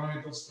with the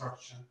monoidal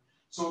structure.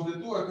 So the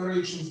two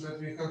operations that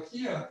we have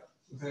here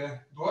the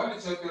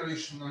duality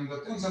operation and the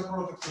tensor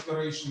product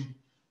operation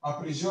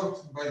are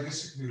preserved by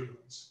this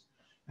equivalence.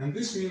 And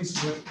this means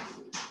that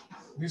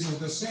this is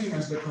the same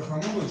as the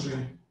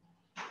cohomology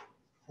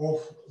of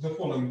the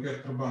following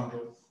vector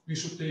bundle. We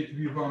should take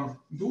V1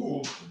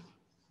 dual,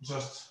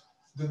 just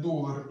the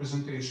dual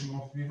representation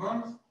of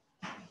V1,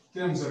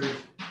 tensor it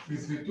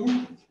with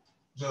V2,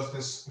 just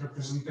as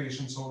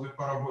representations of the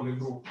parabolic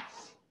group,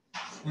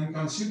 and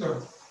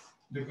consider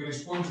the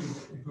corresponding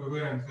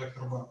equivalent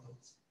vector bundle.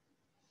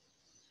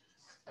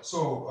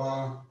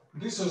 So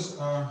this is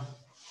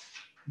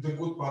the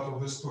good part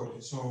of the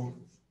story. So,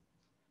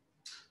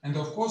 and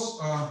of course,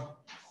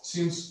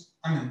 since,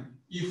 I mean,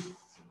 if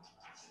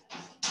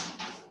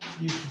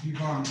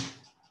V1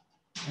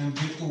 and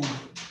V2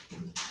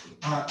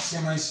 are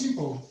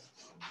semi-simple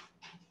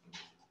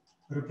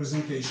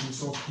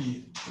representations of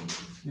P,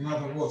 in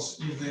other words,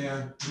 if they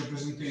are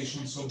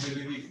representations of the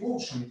Levi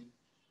quotient,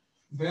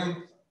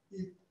 then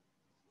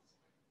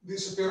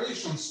these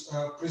operations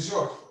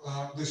preserve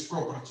this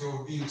property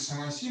of being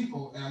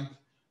semi-simple, and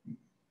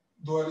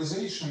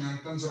dualization and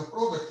tensor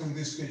product in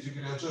this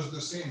category are just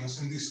the same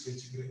as in this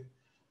category.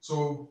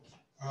 So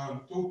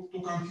to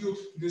compute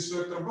this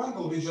vector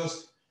bundle, we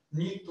just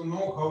need to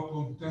know how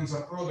to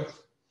tensor product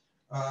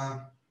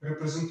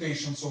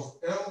representations of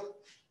L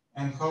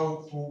and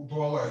how to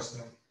dualize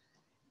them.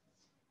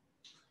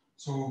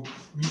 So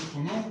we need to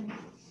know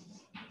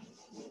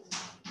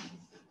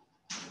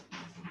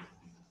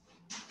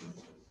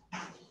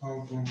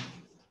how to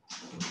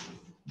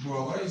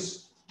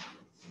dualize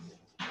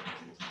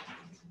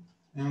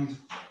and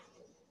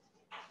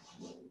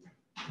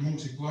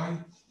multiply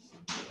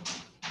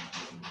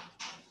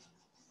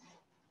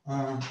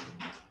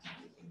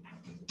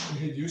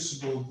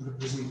irreducible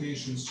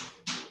representations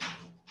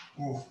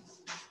of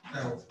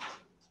L.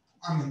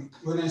 I mean,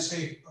 when I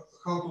say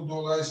how to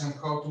dualize and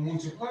how to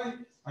multiply,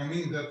 I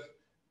mean that,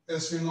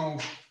 as we know,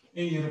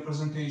 any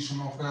representation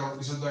of L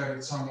is a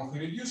direct sum of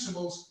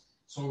irreducibles.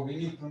 So we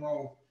need to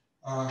know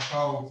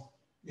how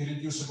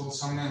irreducible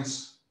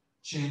summands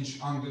change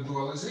under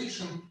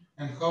dualization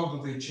and how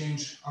do they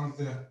change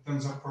under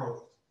tensor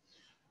product.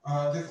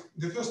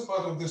 The first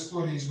part of the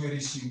story is very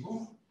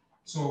simple.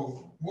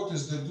 So what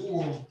is the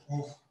dual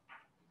of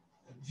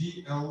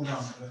VL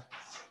lambda?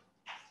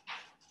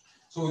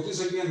 So it is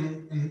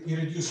again an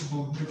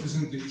irreducible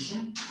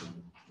representation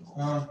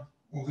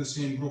of the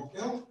same group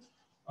L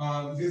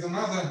with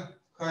another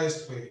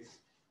highest weight.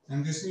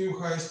 And this new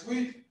highest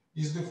weight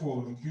is the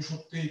following. You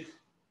should take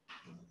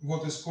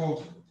what is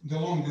called the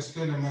longest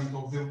element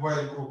of the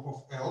Y group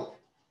of L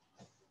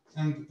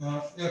and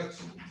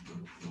act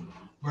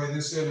by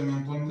this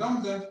element on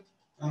lambda,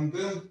 and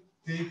then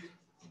take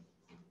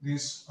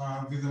this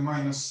with a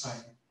minus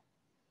sign.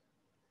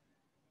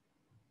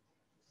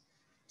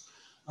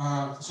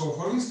 So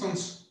for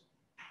instance,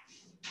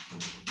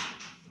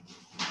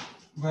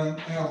 when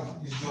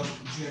L is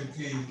just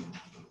JK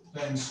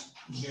times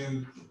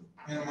Jn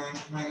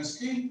minus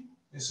K,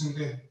 as in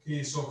the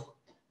case of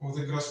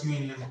the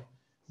Grassmannian,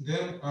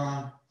 then,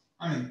 I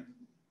mean,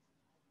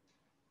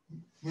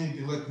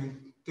 maybe let me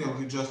tell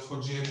you just for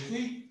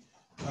JK,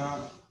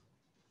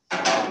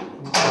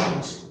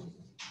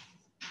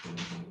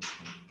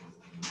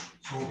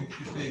 so if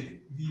you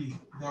take V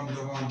lambda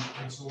 1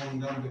 and so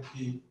on lambda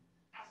K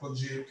for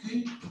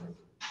JK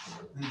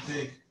and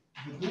take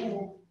the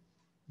dual,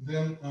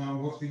 then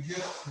what we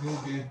get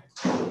will be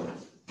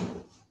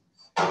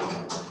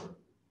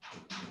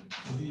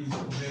V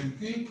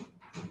JK,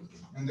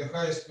 and the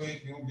highest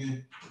weight will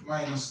be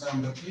minus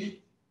lambda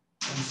K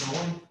and so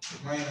on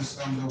minus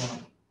lambda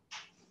 1.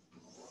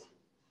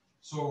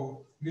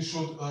 So we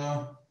should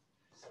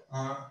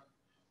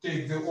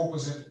take the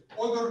opposite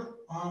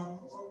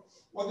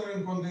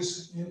ordering on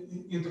this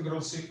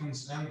integral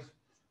sequence, and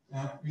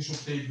we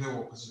should take the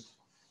opposite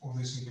of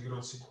this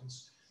integral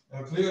sequence.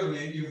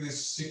 Clearly, if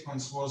this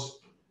sequence was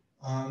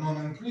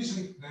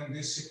non-increasing, then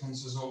this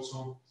sequence is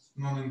also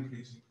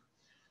non-increasing.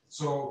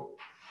 So,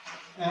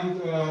 and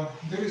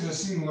there is a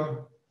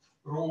similar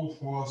role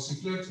for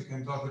symplectic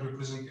and other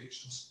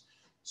representations.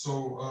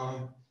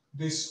 So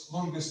this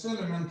longest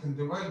element in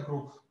the Y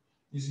group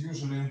is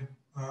usually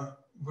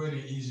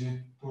very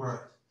easy to write.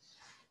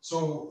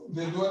 So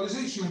the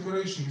dualization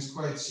operation is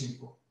quite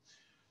simple.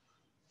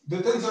 The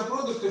tensor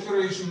product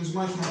operation is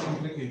much more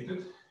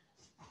complicated.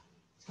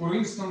 For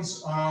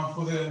instance,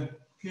 for the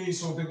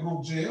case of the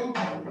group JL,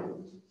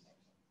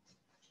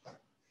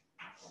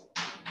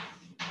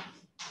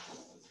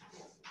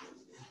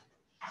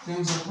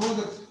 tensor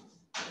product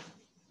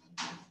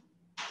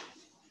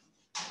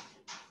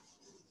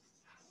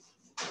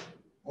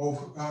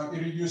of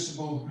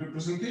irreducible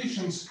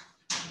representations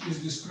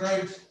is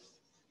described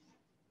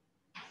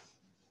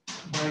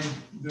by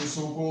the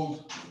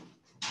so-called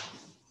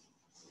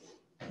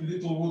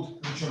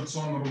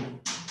Littlewood-Richardson rule.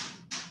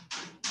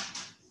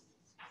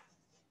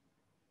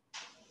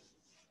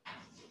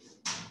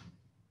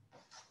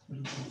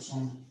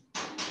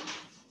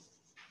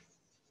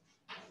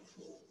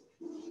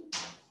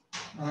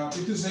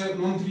 It is a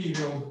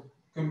non-trivial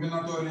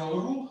combinatorial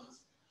rule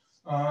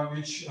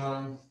which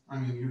I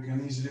mean, you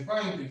can easily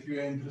find if you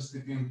are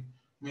interested in.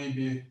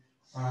 Maybe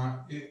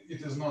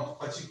it is not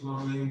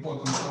particularly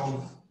important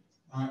how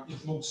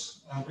it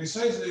looks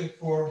precisely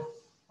for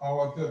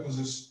our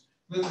purposes.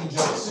 Let me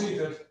just say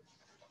that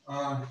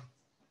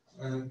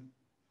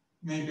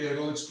maybe I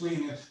will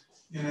explain it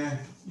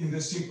in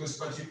the simplest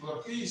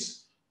particular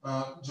case,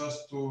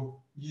 just to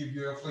give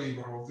you a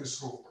flavor of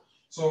this rule.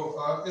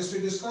 So as we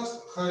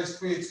discussed,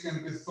 highest weights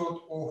can be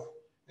thought of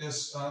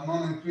as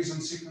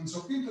non-increasing sequence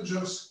of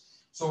integers.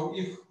 So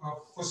if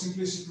for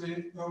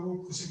simplicity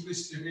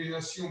we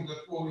assume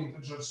that all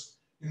integers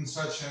in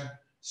such a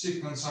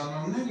sequence are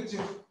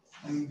non-negative,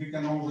 and we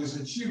can always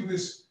achieve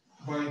this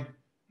by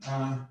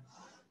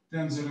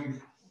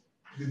tensoring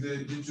with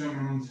the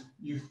determinant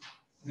if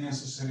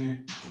necessary,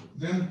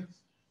 then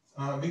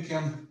we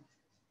can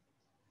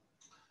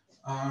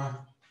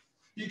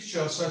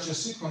picture such a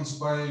sequence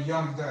by a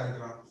Young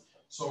diagram.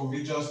 So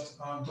we just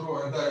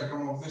draw a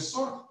diagram of this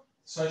sort,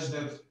 such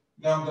that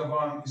lambda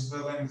 1 is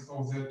the length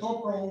of the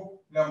top row,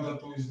 lambda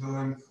 2 is the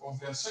length of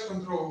the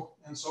second row,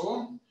 and so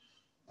on.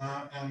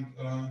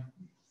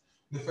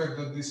 The fact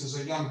that this is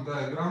a Young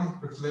diagram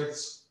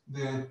reflects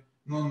the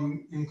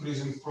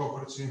non-increasing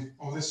property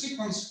of the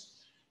sequence.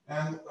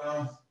 And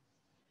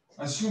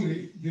assume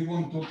we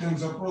want to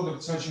tensor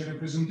product such a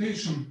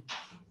representation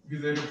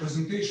with a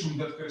representation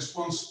that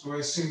corresponds to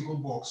a single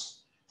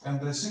box.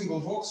 And the single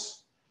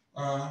box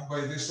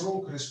by this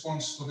row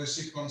corresponds to the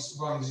sequence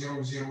 1,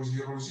 0, 0,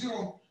 0,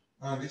 0,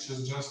 which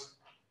is just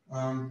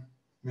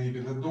maybe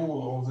the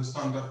dual of the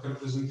standard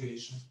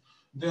representation.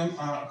 Then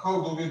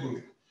how do we do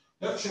it?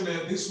 Actually,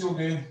 this will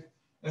be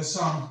a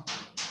sum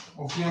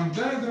of Young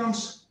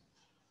diagrams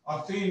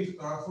obtained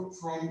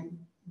from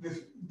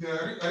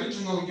the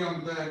original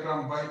Young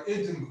diagram by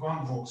adding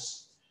one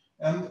box.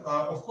 And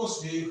of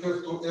course, we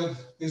have to add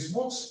this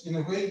box in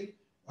a way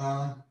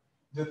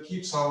that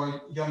keeps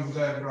our Young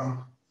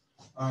diagram,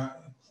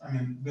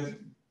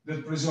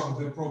 that preserves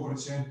the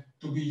property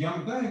to be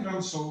Young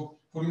diagram. So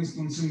for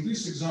instance, in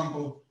this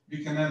example,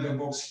 we can add a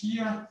box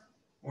here,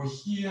 or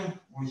here,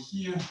 or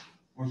here,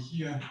 or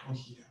here, or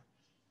here.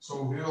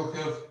 So we will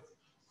have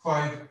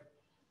 5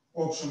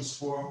 options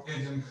for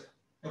adding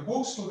a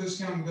box to this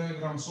Young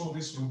diagram. So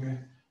this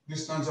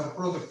tensor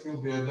product will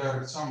be a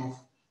direct sum of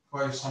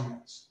 5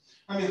 summaries.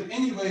 I mean,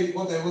 anyway,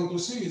 what I want to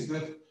say is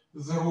that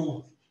the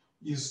rule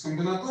is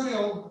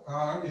combinatorial.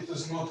 It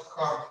is not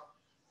hard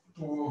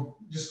to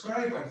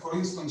describe. And for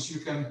instance, you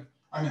can,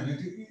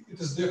 it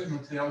is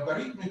definitely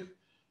algorithmic,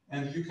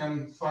 and you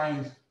can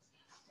find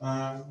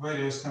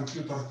various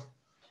computer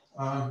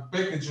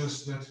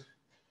packages that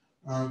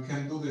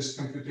can do this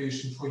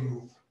computation for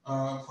you.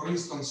 For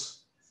instance,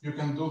 you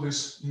can do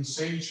this in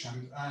Sage,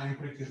 and I'm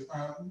pretty,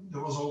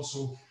 there was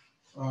also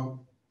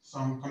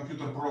some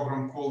computer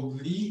program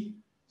called Lee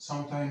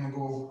some time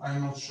ago.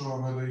 I'm not sure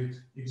whether it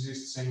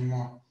exists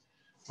anymore.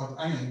 But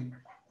I mean,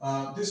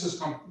 this is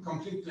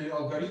completely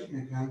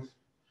algorithmic, and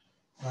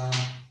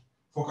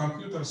for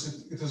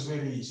computers, it is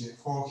very easy.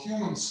 For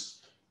humans,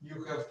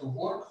 you have to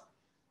work,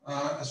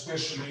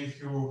 especially if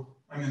you,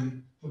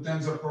 to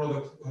tensor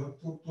product,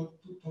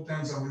 to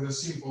tensor with a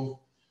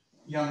simple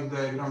Young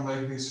diagram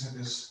like this, it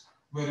is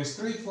very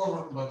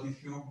straightforward. But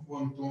if you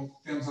want to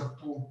tensor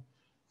 2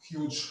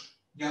 huge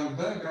Young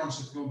diagrams,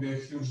 it will be a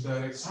huge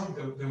direct sum.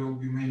 There will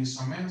be many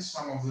summands.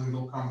 Some of them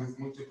will come with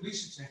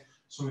multiplicity,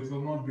 so it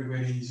will not be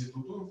very easy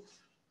to do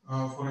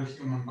for a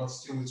human, but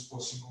still it's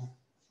possible.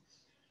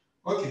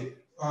 Okay,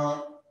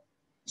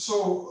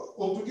 so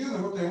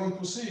altogether what I want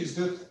to say is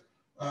that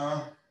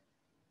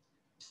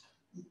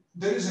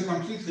there is a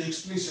completely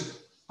explicit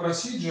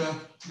procedure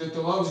that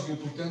allows you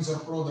to tensor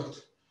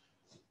product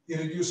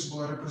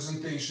irreducible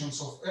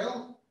representations of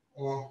L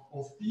or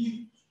of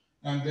P,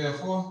 and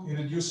therefore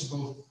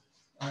irreducible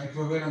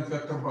equivalent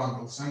vector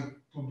bundles, and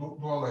to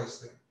dualize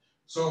them.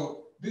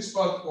 So this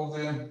part of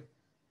the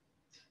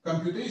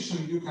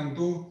computation you can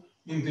do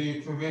in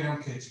the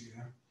equivariant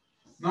category.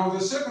 Now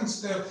the second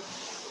step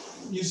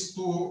is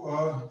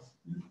to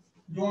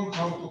learn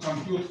how to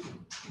compute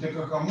the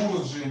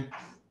cohomology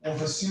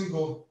of a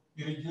single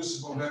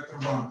irreducible vector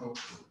bundle.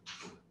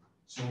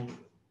 So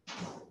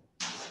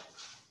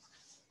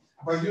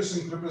by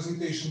using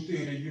representation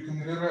theory, you can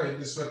rewrite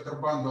this vector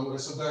bundle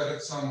as a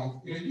direct sum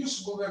of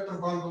irreducible vector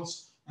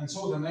bundles. And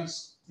so the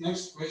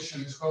next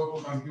question is how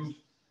to compute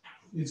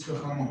its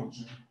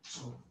cohomology.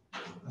 So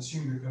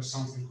assume we have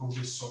something of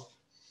this sort.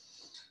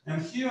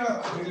 And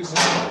here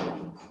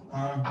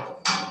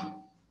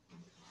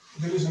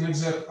there is an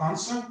exact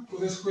answer to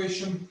this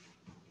question,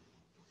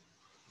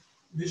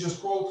 which is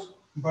called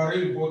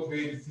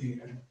Borel-Bott-Weil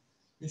theory,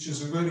 which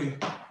is a very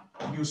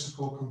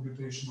useful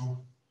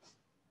computational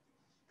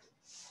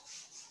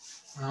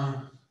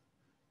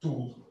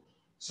tool.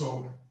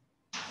 So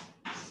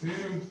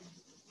theorem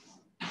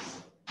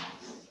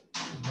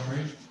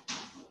Borel-Bott-Weil.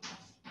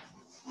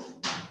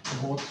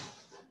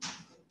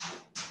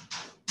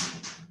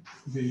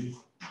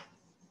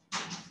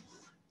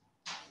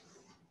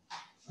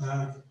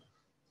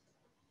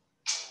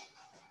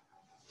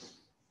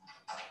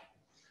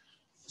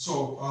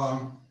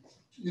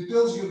 it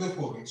tells you the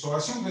following. So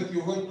assume that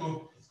you want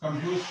to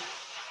compute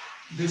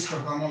these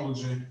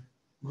cohomology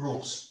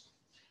groups.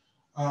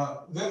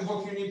 Then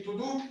what you need to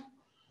do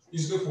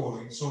is the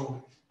following.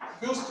 So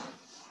first,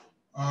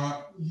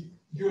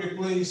 you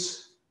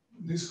replace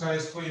this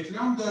highest weight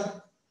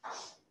lambda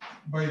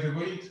by the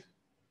weight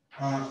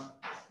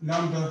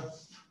lambda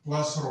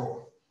plus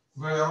rho,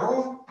 where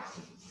rho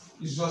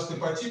is just a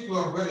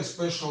particular very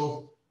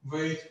special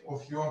weight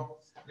of your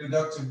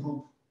reductive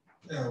group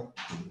L.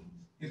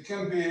 It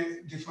can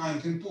be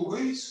defined in two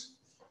ways.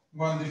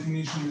 One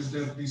definition is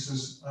that this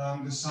is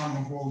the sum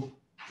of all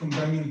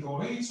fundamental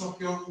weights of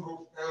your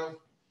group L.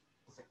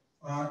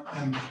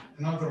 And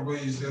another way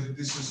is that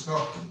this is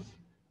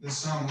the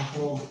sum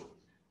of all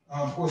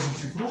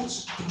positive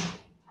roots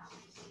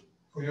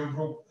for your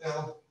group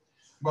L.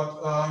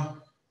 But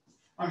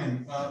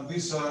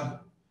these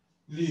are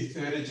leave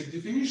theoretic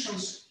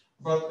definitions,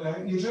 but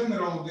in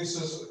general, this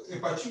is a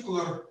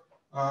particular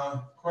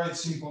quite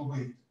simple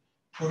weight.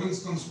 For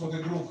instance, for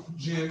the group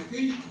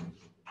GLK,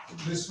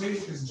 this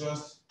weight is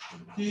just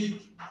k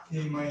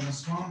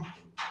minus 1,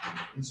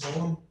 and so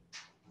on,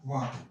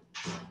 1.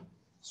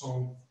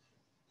 So,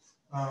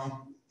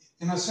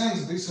 in a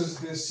sense, this is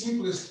the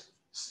simplest,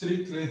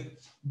 strictly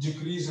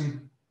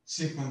decreasing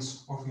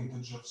sequence of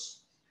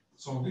integers.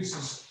 So this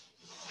is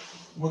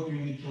what you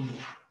need to do.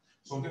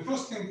 So the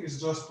first thing is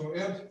just to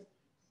add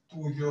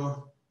to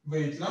your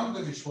weight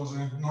lambda, which was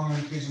a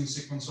non-increasing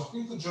sequence of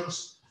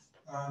integers.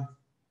 I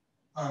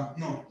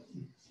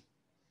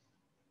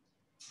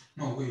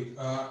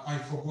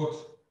forgot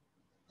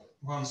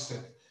one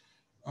step.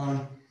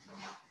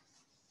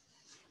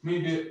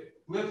 Maybe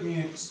let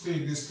me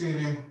state this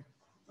theorem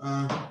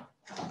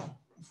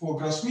for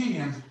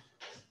Grassmannian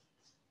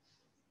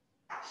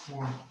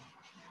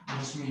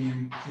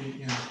Kn,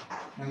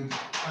 and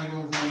I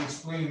will then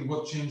explain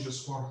what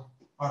changes for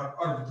our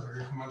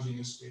arbitrary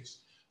homogeneous space.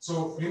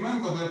 So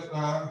remember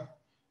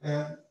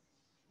that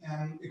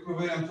an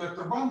equivalent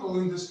vector bundle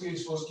in this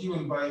case was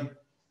given by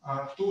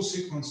two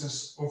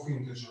sequences of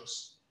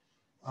integers.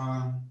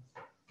 I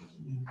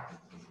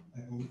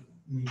will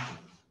need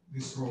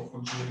this row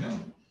for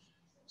JLM.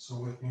 So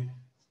let me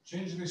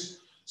change this.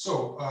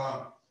 So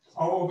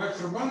our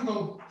vector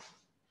bundle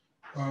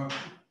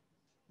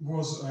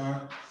was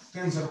a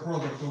tensor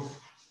product of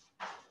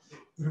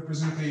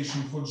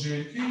representation for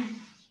JLK,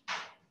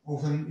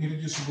 of an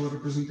irreducible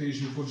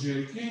representation for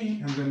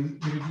JLK, and then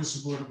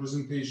irreducible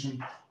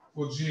representation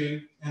for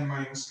JN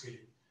minus K,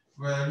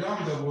 where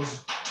lambda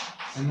was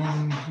a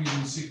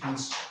non-increasing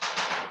sequence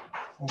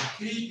of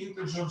K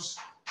integers,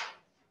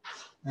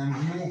 and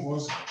mu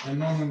was a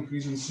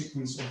non-increasing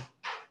sequence of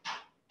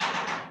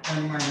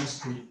N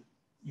minus K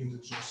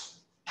integers.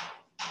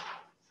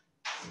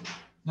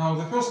 Now,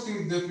 the first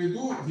thing that we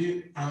do,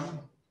 we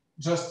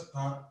just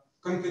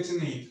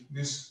concatenate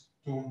these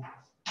two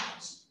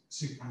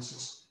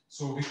sequences.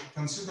 So we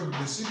consider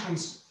the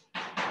sequence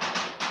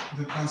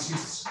that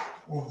consists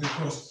of the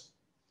first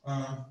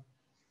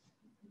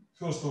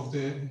of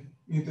the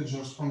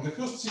integers from the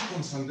first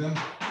sequence and then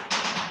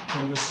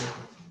from the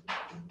second.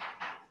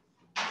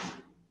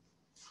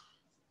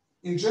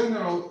 In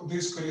general,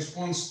 this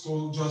corresponds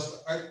to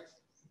just a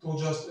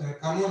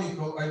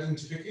canonical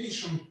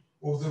identification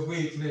of the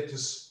weight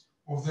lattice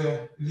of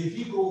the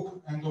Levy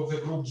group and of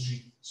the group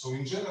G. So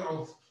in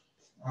general,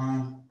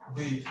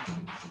 weight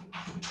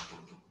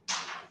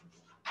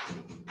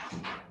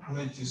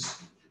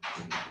lattice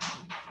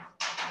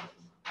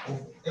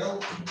of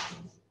L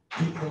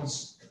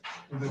equals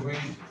to the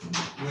weight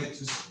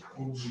lattice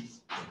of G.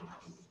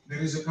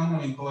 There is a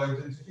canonical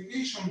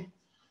identification,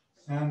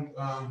 and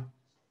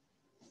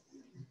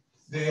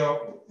they are,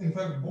 in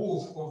fact,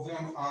 both of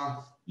them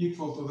are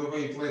equal to the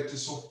weight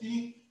lattice of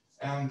P,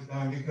 and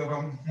we have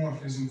a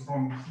morphism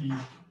from P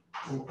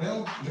to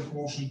L, the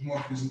quotient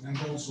morphism, and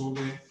also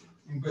the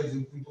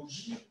embedding into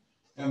G.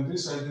 And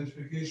these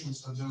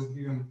identifications are just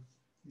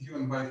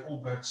given by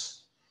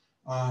pullbacks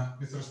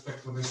with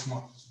respect to these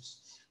morphisms.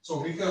 So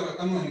we have a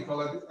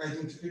canonical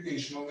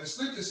identification of these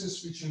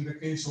lattices, which in the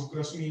case of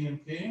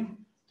Grassmannian Kn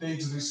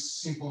takes this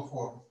simple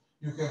form.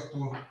 You have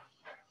two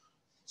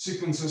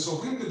sequences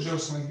of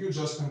integers and you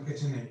just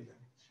concatenate them.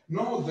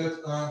 Note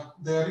that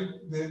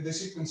the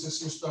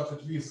sequences you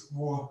started with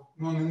were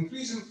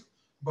non-increasing,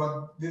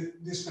 but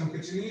this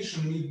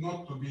concatenation need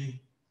not to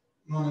be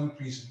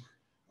non-increasing.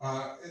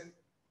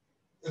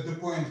 At the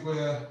point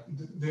where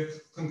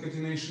the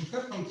concatenation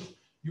happened,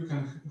 you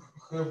can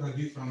have a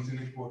different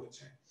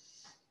inequality.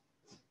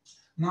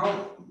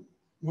 Now,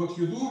 what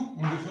you do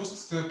on the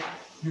first step,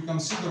 you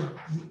consider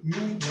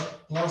mu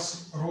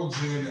plus rho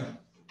GLN.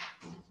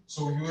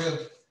 So you add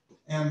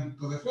n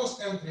to the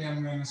first entry,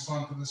 n minus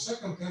 1 to the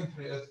second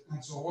entry,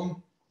 and so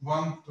on,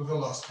 1 to the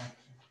last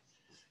entry.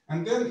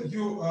 And then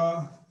you,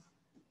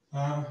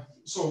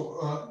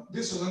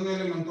 this is an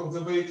element of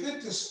the weight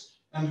lattice,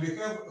 and we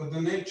have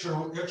the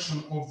natural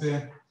action of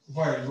the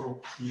while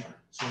group here.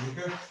 So we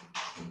have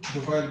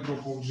the while group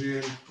of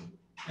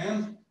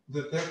GLN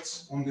that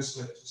acts on this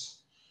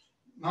lattice.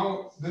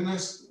 Now, the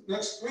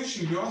next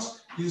question you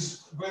ask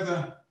is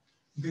whether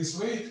this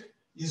weight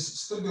is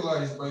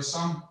stabilized by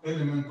some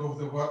element of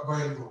the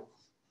while group.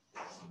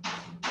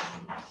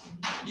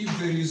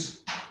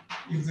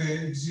 If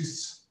there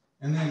exists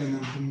an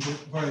element in the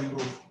while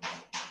group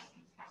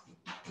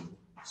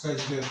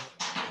such that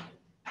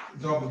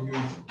W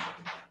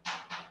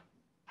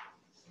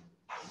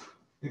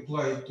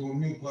applied to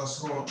mu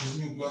plus rho is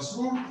mu plus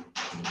rho.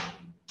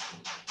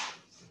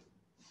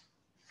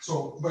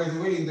 So, by the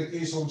way, in the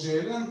case of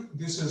JLN,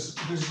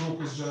 this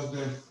group is just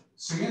the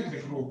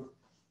symmetric group,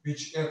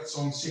 which acts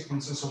on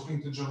sequences of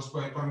integers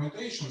by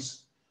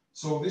permutations.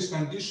 So this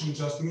condition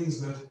just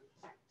means that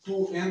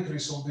two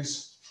entries of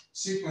this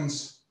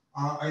sequence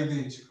are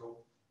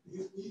identical.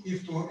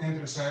 If two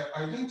entries are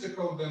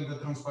identical, then the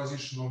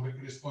transposition of the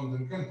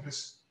corresponding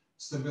entries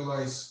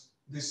stabilize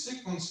this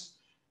sequence.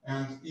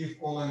 And if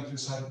all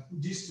entries are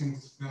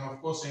distinct, then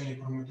of course any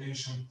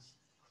permutation,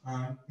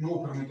 no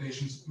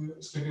permutations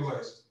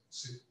stabilize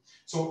it.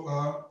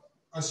 So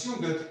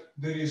assume that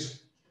there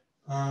is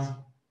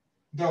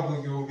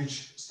W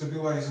which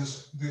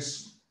stabilizes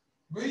this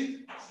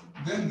weight,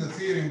 then the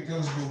theorem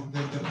tells you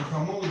that the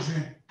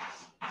cohomology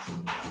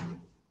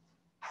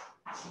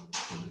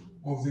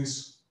of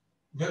this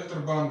vector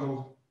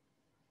bundle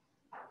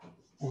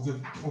of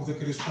the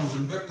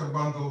corresponding vector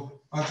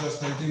bundle are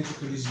just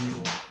identically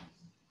zero.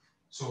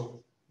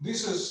 So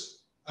this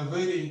is a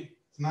very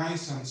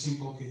nice and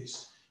simple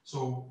case.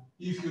 So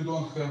if you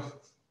don't have,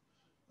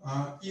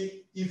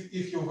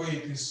 if your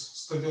weight is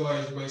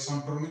stabilized by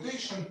some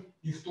permutation,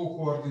 if two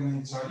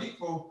coordinates are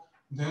equal,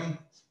 then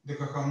the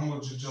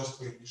cohomology just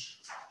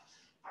vanishes.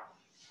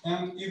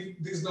 And if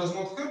this does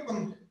not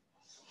happen,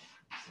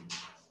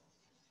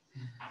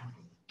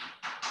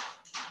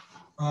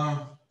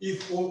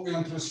 if all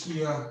entries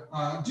here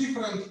are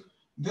different,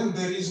 then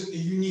there is a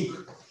unique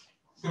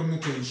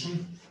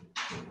permutation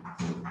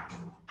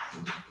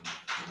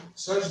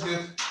such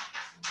that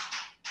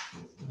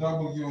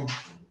W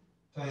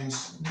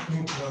times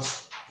mu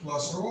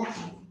plus rho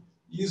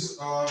is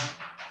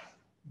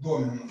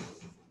dominant.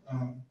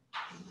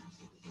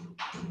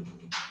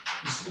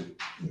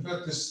 In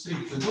fact, is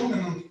strictly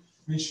dominant,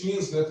 which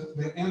means that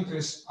the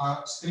entries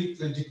are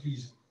strictly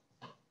decreasing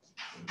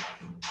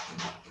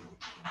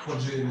for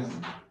JLN.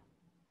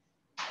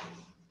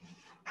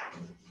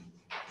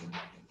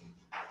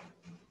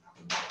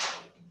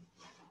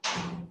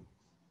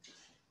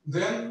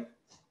 Then,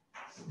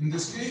 in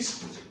this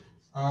case,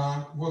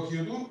 what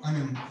you do,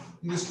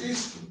 in this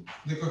case,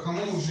 the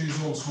cohomology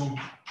is also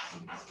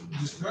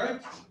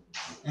described,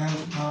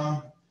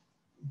 and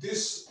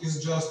this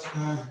is just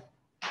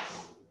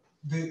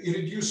the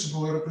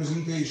irreducible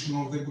representation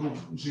of the group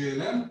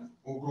JLN,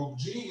 or group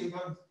G in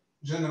that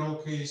general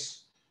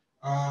case,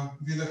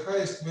 with the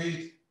highest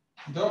weight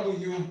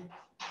W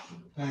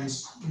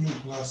times mu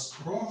plus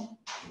rho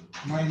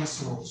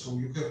minus rho. So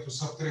you have to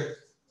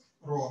subtract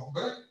rho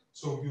back.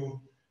 So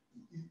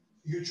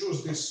you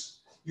choose this,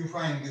 you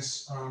find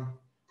this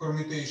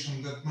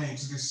permutation that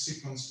makes this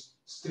sequence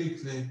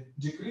strictly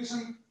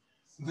decreasing.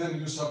 Then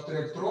you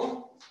subtract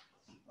rho.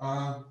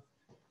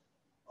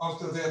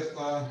 After that,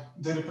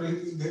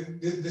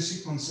 the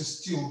sequence is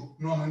still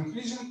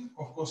non-increasing.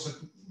 Of course, it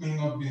may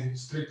not be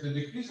strictly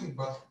decreasing,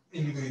 but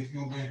anyway, it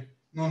will be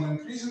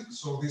non-increasing.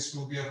 So this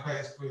will be a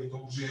highest weight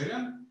of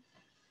JLN.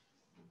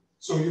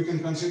 So you can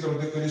consider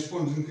the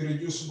corresponding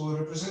irreducible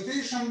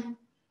representation,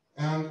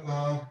 and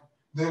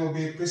there will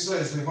be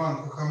precisely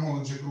one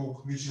cohomology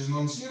group which is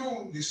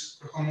non-zero. This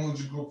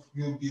cohomology group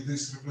will be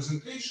this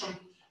representation,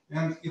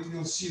 and it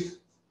will sit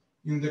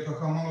in the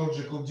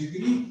cohomological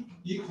degree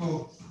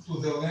equal to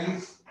the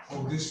length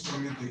of this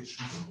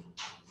permutation.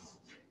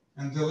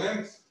 And the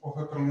length of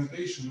a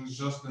permutation is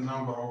just the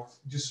number of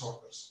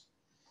disorders.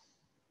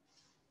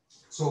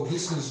 So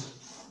this is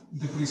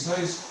the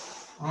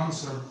precise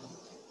answer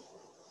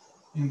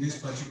in this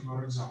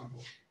particular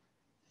example.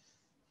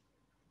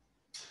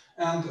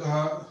 And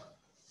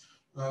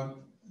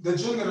the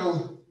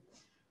general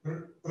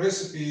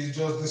recipe is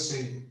just the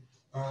same.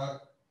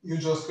 You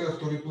just have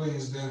to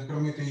replace the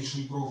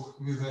permutation group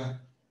with a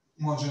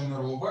more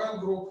general while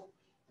group,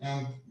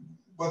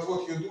 but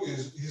what you do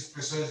is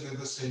precisely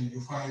the same.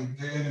 You find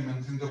the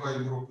element in the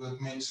while group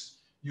that makes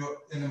your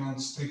element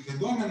strictly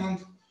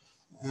dominant,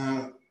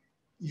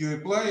 you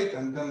apply it,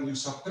 and then you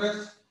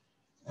subtract,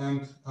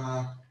 and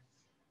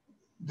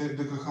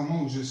the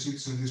cohomology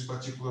sits in this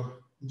particular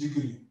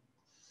degree.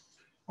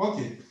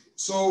 Okay,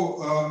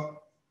 so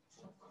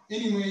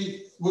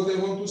anyway, what I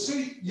want to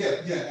say,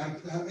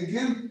 and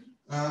again,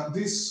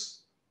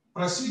 this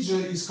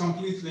procedure is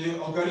completely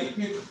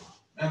algorithmic,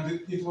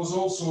 and it was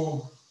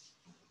also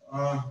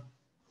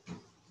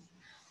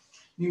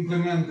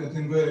implemented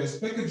in various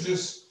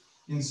packages.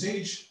 In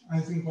Sage, I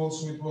think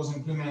also it was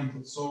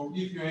implemented. So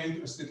if you are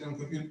interested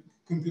in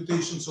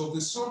computations of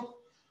this sort,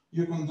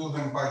 you can do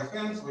them by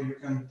hand, or you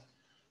can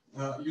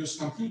use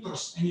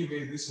computers.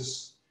 Anyway, this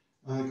is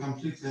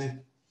completely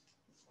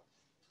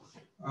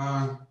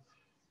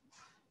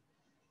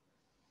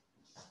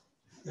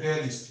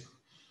realistic.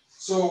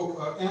 So,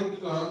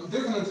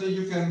 definitely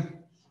you can,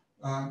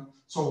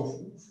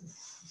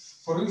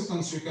 for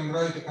instance, you can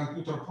write a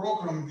computer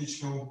program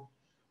which will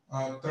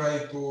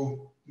try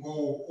to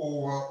go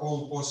over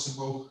all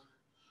possible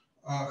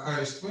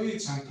highest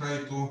weights and try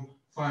to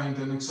find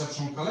an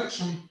exceptional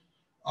collection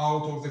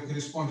out of the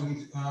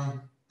corresponding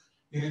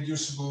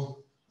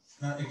irreducible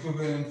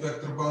equivalent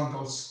vector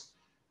bundles.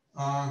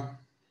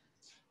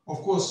 Of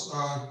course,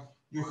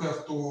 you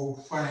have to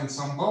find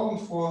some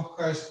bound for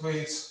highest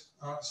weights,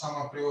 some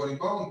a priori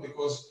bound,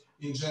 because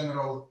in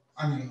general,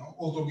 I mean,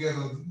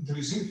 altogether there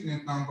is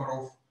infinite number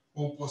of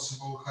all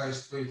possible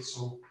highest weights.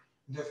 So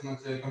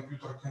definitely a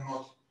computer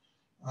cannot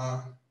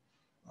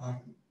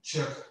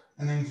check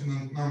an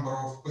infinite number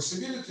of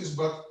possibilities.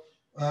 But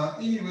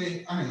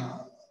anyway, I mean,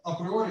 a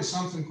priori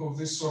something of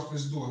this sort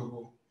is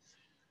doable.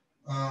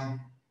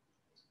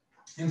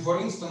 And for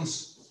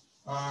instance,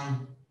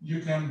 you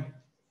can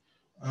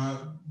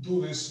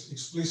do this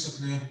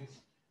explicitly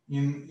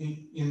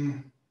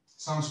in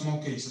some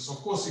small cases. Of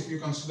course, if you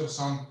consider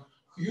some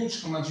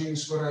huge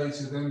homogeneous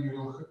variety, then you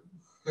will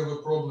have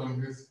a problem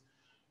with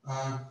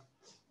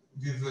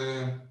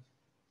the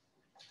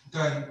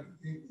time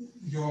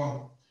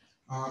your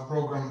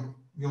program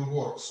will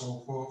work.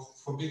 So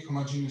for big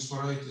homogeneous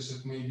varieties,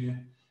 it may be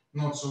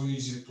not so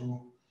easy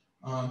to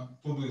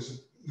do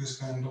this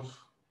kind of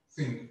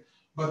thing.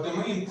 But the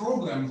main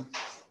problem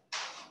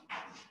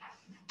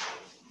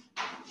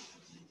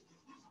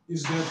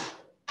is that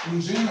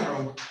in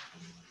general,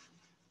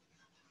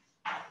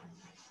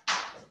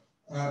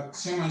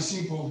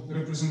 semi-simple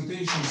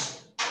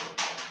representations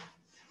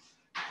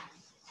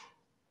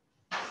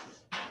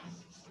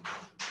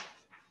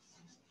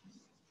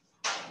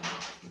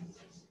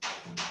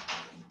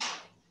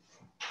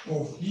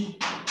of E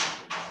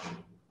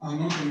are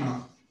not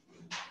enough.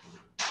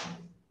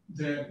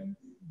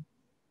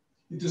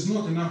 It is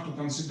not enough to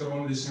consider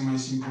only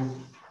semi-simple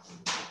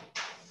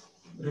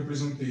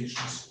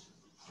representations.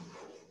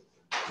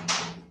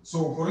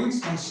 So, for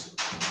instance,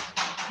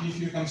 if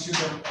you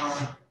consider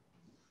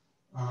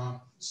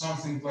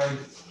something like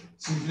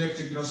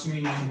symplectic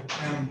Grassmannian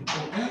M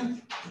to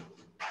N,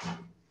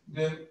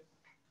 then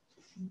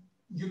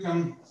you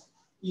can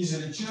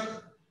easily check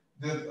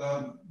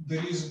that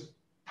there is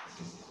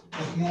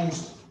at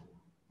most,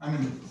 I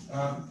mean,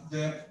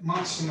 the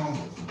maximal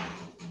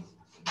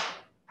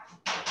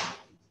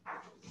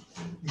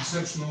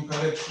exceptional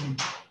collection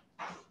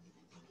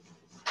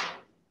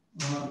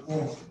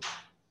of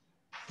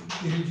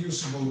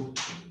irreducible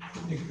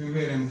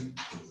equivalent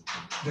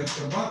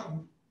vector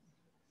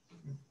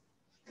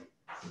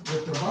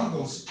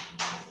bundles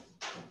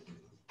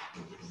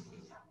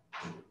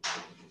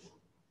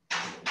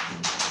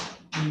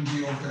in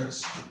D of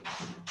X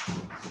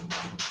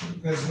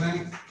has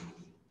length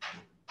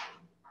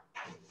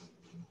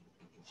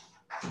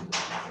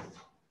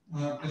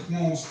at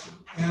most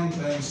n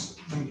times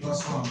n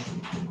plus 1.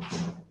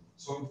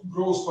 So it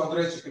grows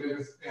quadratically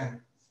with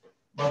n.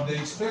 But the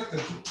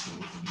expected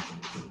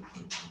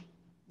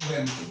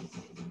length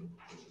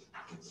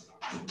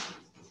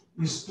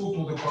is 2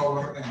 to the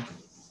power n.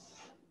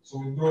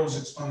 So it grows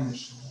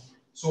exponentially.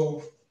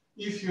 So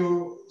if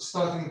you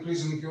start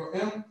increasing your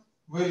n,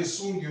 very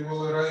soon you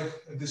will arrive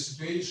at the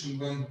situation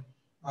when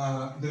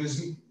there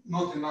is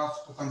not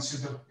enough to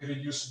consider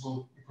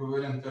irreducible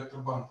equivalent vector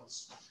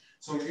bundles.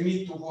 So you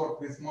need to work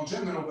with more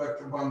general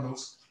vector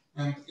bundles,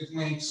 and it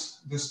makes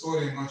the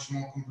story much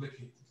more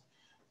complicated.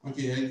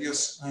 Okay, I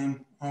guess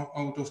I'm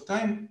out of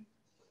time.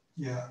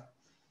 Yeah,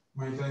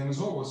 my time is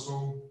over,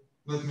 so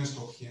let me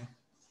stop here.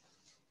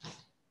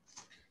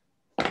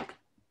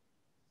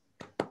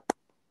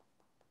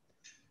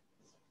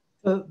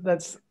 So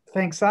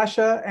thanks,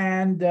 Sasha.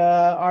 And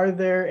are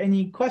there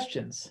any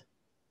questions?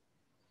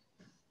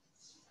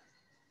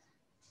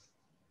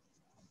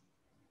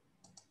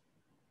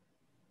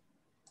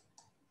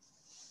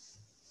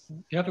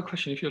 You have a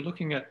question. If you're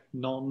looking at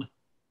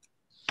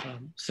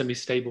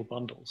semi-stable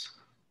bundles,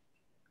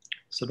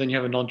 so then you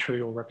have a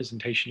non-trivial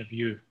representation of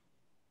U.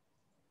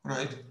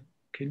 Right.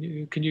 Can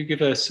you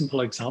give a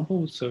simple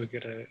example so we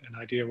get an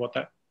idea of what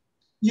that?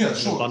 Yeah,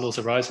 sure. Bundles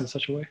arise in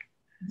such a way.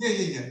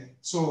 Yeah.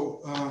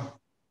 So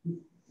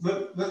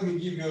let me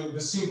give you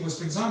the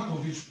simplest example,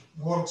 which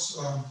works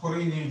for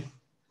any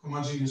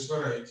homogeneous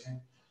variety.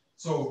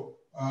 So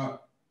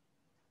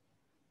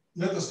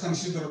let us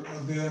consider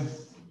the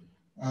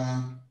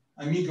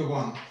omega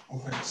 1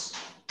 of X,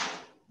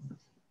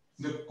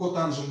 the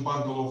cotangent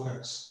bundle of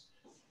X.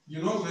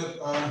 You know that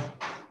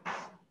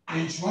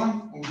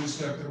H1 of this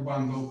vector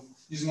bundle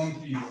is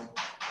non-trivial,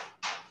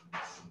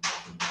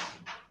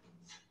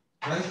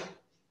 right?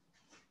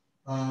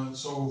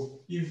 So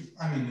if,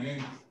 I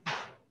mean,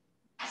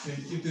 say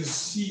it is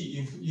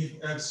C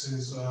if X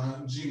is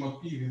G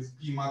mod P with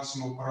P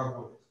maximal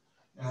parabolic.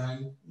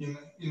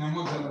 In a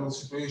more general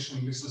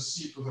situation, this is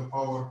C to the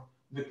power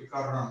the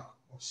Picard rank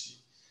of C.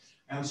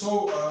 And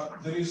so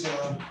there is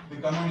the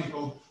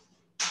canonical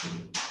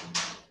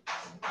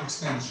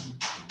extension.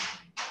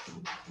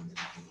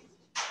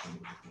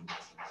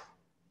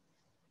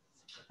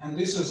 And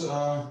this is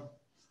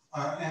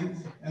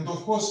and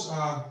of course,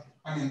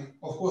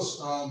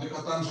 the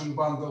cotangent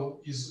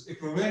bundle is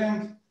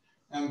equivariant,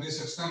 and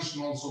this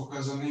extension also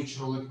has a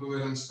natural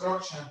equivariant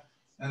structure,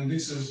 and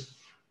this is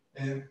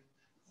a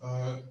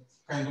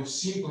kind of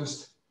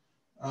simplest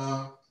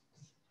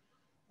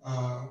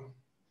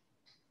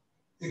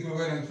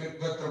equivariant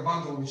vector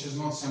bundle, which is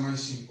not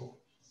semi-simple.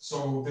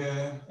 So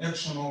the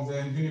action of the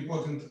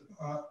unipotent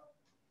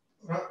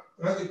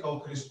radical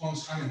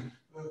corresponds,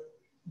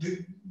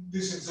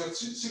 this exact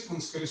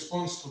sequence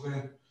corresponds to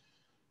the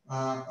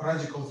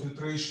radical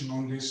filtration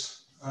on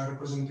this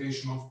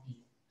representation of P.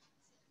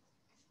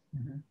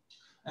 Mm-hmm.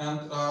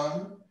 And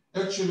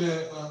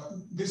actually,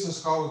 this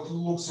is how it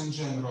looks in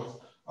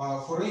general.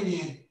 For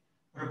any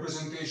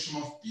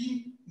representation of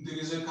P, there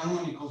is a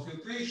canonical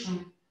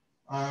filtration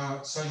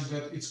such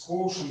that its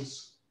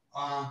quotients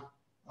are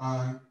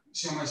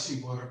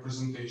semi-simple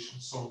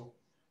representations. So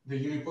the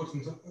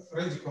unipotent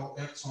radical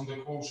acts on the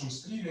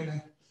quotients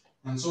trivially,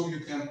 and so you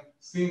can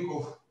think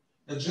of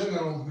a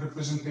general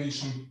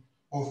representation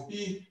of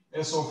P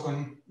as of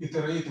an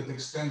iterated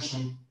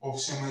extension of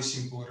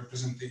semi-simple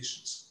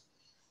representations.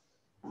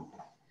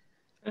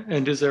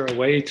 And is there a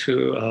way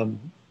to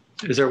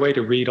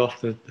read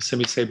off the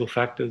semi-stable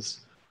factors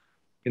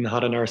in the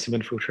Harder-Narasimhan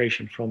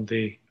infiltration from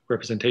the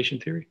representation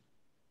theory?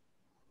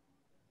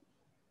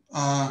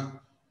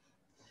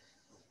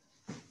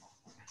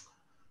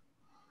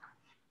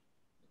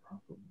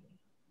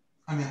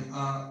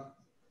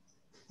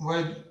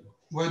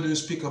 Why do you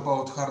speak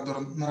about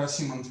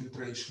Harder-Narasimhan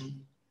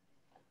filtration?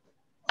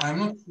 I'm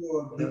not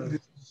sure that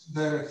this is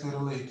directly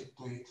related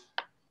to it.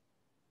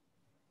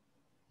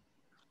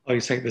 Are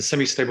you saying the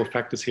semi-stable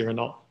factors here are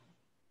not?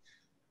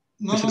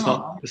 No,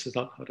 this is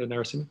not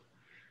Harder-Narasimhan?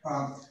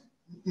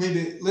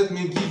 Maybe let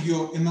me give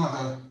you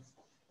another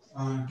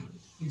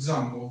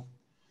example.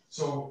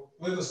 So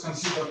let us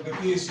consider the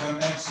case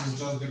when X is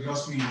just the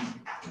gross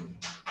median.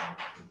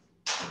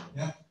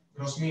 Yeah,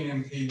 gross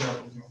median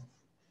AW.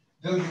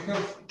 Then we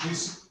have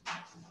this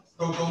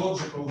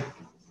tautological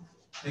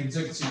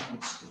exact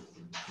sequence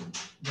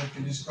that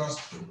we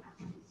discussed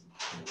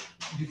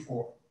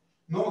before.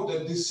 Note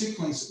that this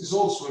sequence is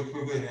also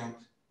equivariant,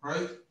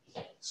 right?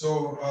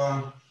 So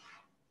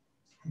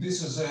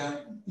this is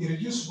an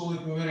irreducible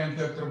equivariant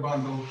vector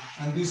bundle,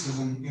 and this is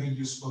an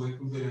irreducible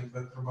equivariant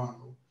vector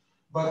bundle.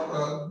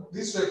 But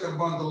this vector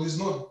bundle is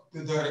not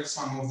the direct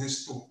sum of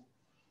these two.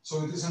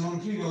 So it is a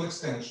non-trivial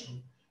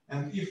extension.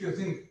 And if you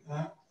think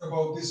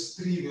about this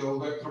trivial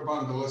vector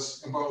bundle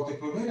as about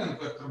equivariant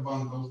vector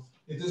bundle,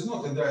 it is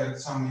not a direct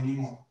sum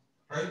anymore,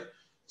 right?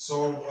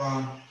 So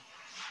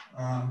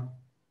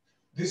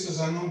this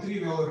is a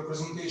non-trivial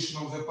representation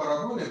of the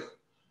parabolic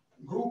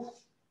group,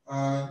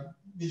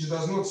 which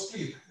does not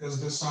split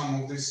as the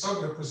sum of this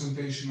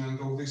sub-representation and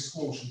of this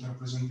quotient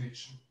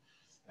representation.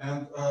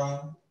 And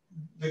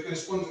the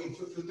corresponding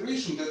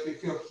filtration that we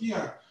have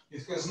here,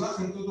 it has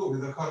nothing to do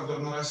with the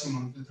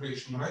Harder-Narasimhan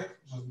filtration, right?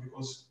 Just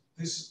because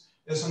this,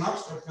 as an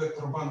abstract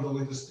vector bundle,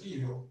 it is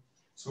trivial.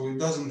 So it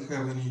doesn't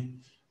have any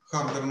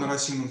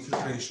Harder-Narasimhan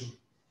filtration.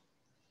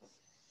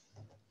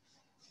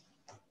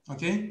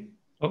 Okay?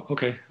 Oh,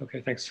 okay,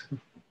 thanks.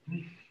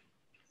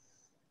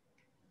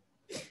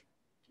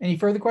 Any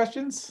further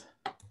questions?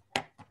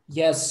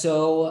 Yes,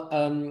 so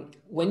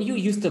when you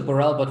use the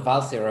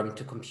Borel-Botval theorem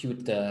to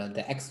compute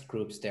the X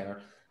groups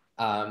there,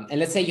 and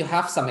let's say you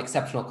have some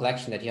exceptional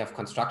collection that you have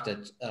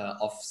constructed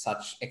of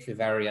such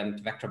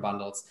equivariant vector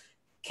bundles,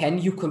 can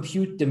you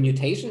compute the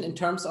mutation in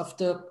terms of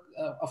the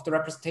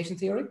representation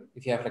theory?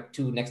 If you have like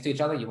two next to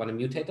each other, you want to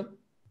mutate them?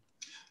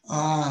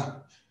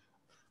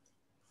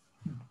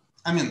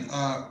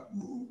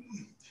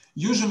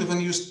 Usually when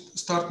you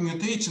start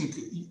mutating,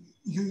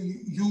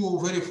 you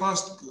very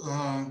fast,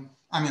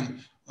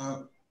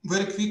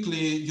 very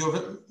quickly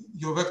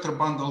your vector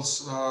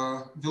bundles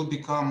will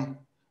become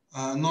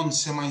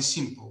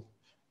non-semi-simple,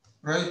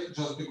 right?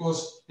 Just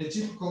because a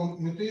typical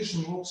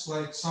mutation looks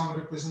like some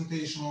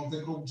representation of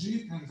the group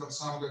G and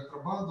some vector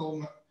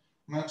bundle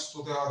maps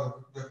to the other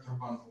vector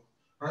bundle,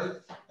 right?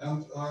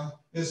 And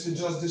as we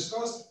just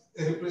discussed,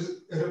 a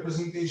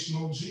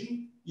representation of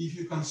G, if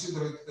you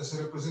consider it as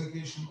a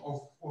representation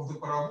of the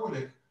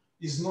parabolic,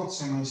 is not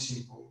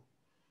semi-simple.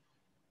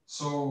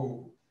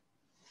 So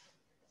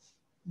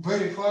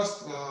very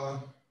fast,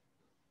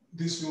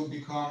 this will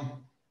become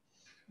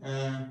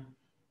a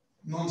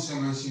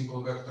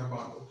non-semi-simple vector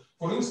bundle.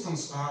 For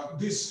instance,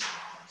 this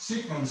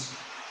sequence,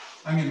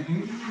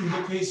 in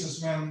the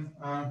cases when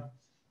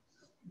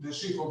the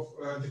sheaf of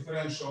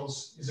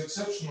differentials is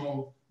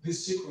exceptional,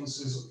 this sequence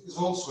is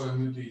also a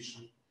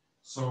mutation.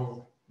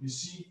 So you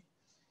see,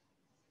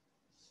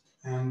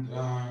 and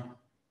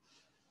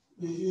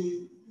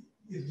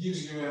it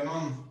gives you a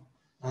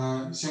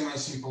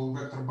non-semi-simple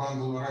vector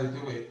bundle right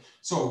away.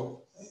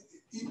 So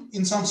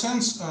in some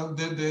sense,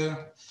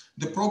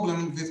 the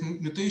problem with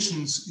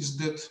mutations is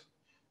that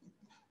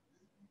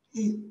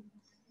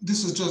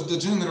this is just the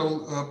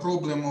general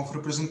problem of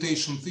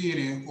representation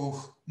theory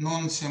of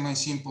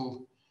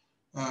non-semi-simple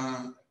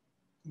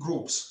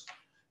groups.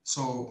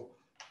 So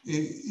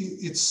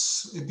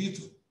it's a bit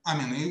I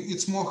mean,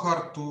 it's more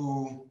hard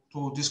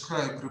to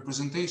describe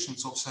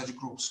representations of such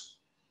groups,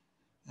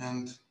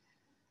 and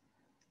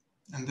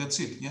that's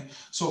it. Yeah.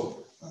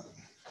 So,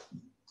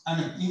 I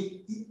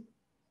mean,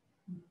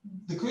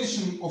 the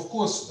question, of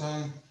course,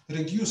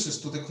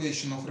 reduces to the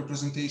question of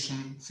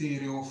representation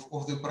theory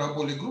of the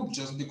parabolic group,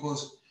 just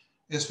because,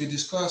 as we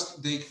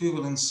discussed, the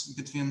equivalence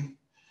between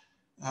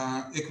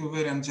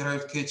equivariant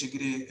derived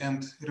category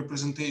and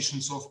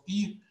representations of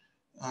P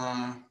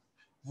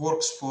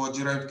works for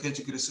derived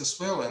categories as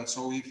well. And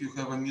so if you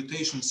have a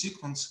mutation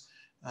sequence,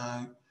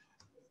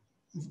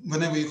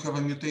 whenever you have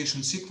a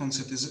mutation sequence,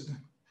 it is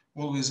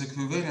always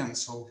equivariant.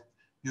 So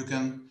you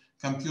can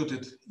compute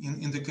it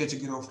in the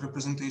category of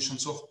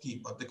representations of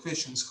P. But the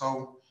question is,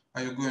 how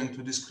are you going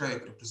to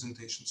describe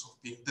representations of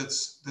P?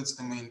 That's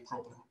the main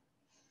problem.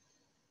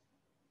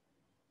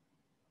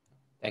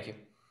 Thank you.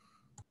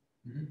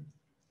 Mm-hmm.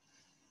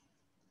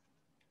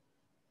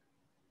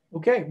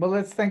 Okay, well,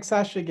 let's thank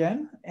Sasha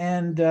again.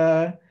 And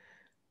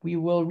we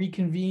will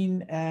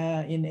reconvene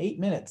in 8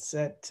 minutes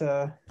at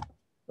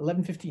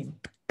 11:15.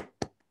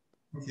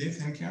 Okay,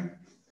 thank you.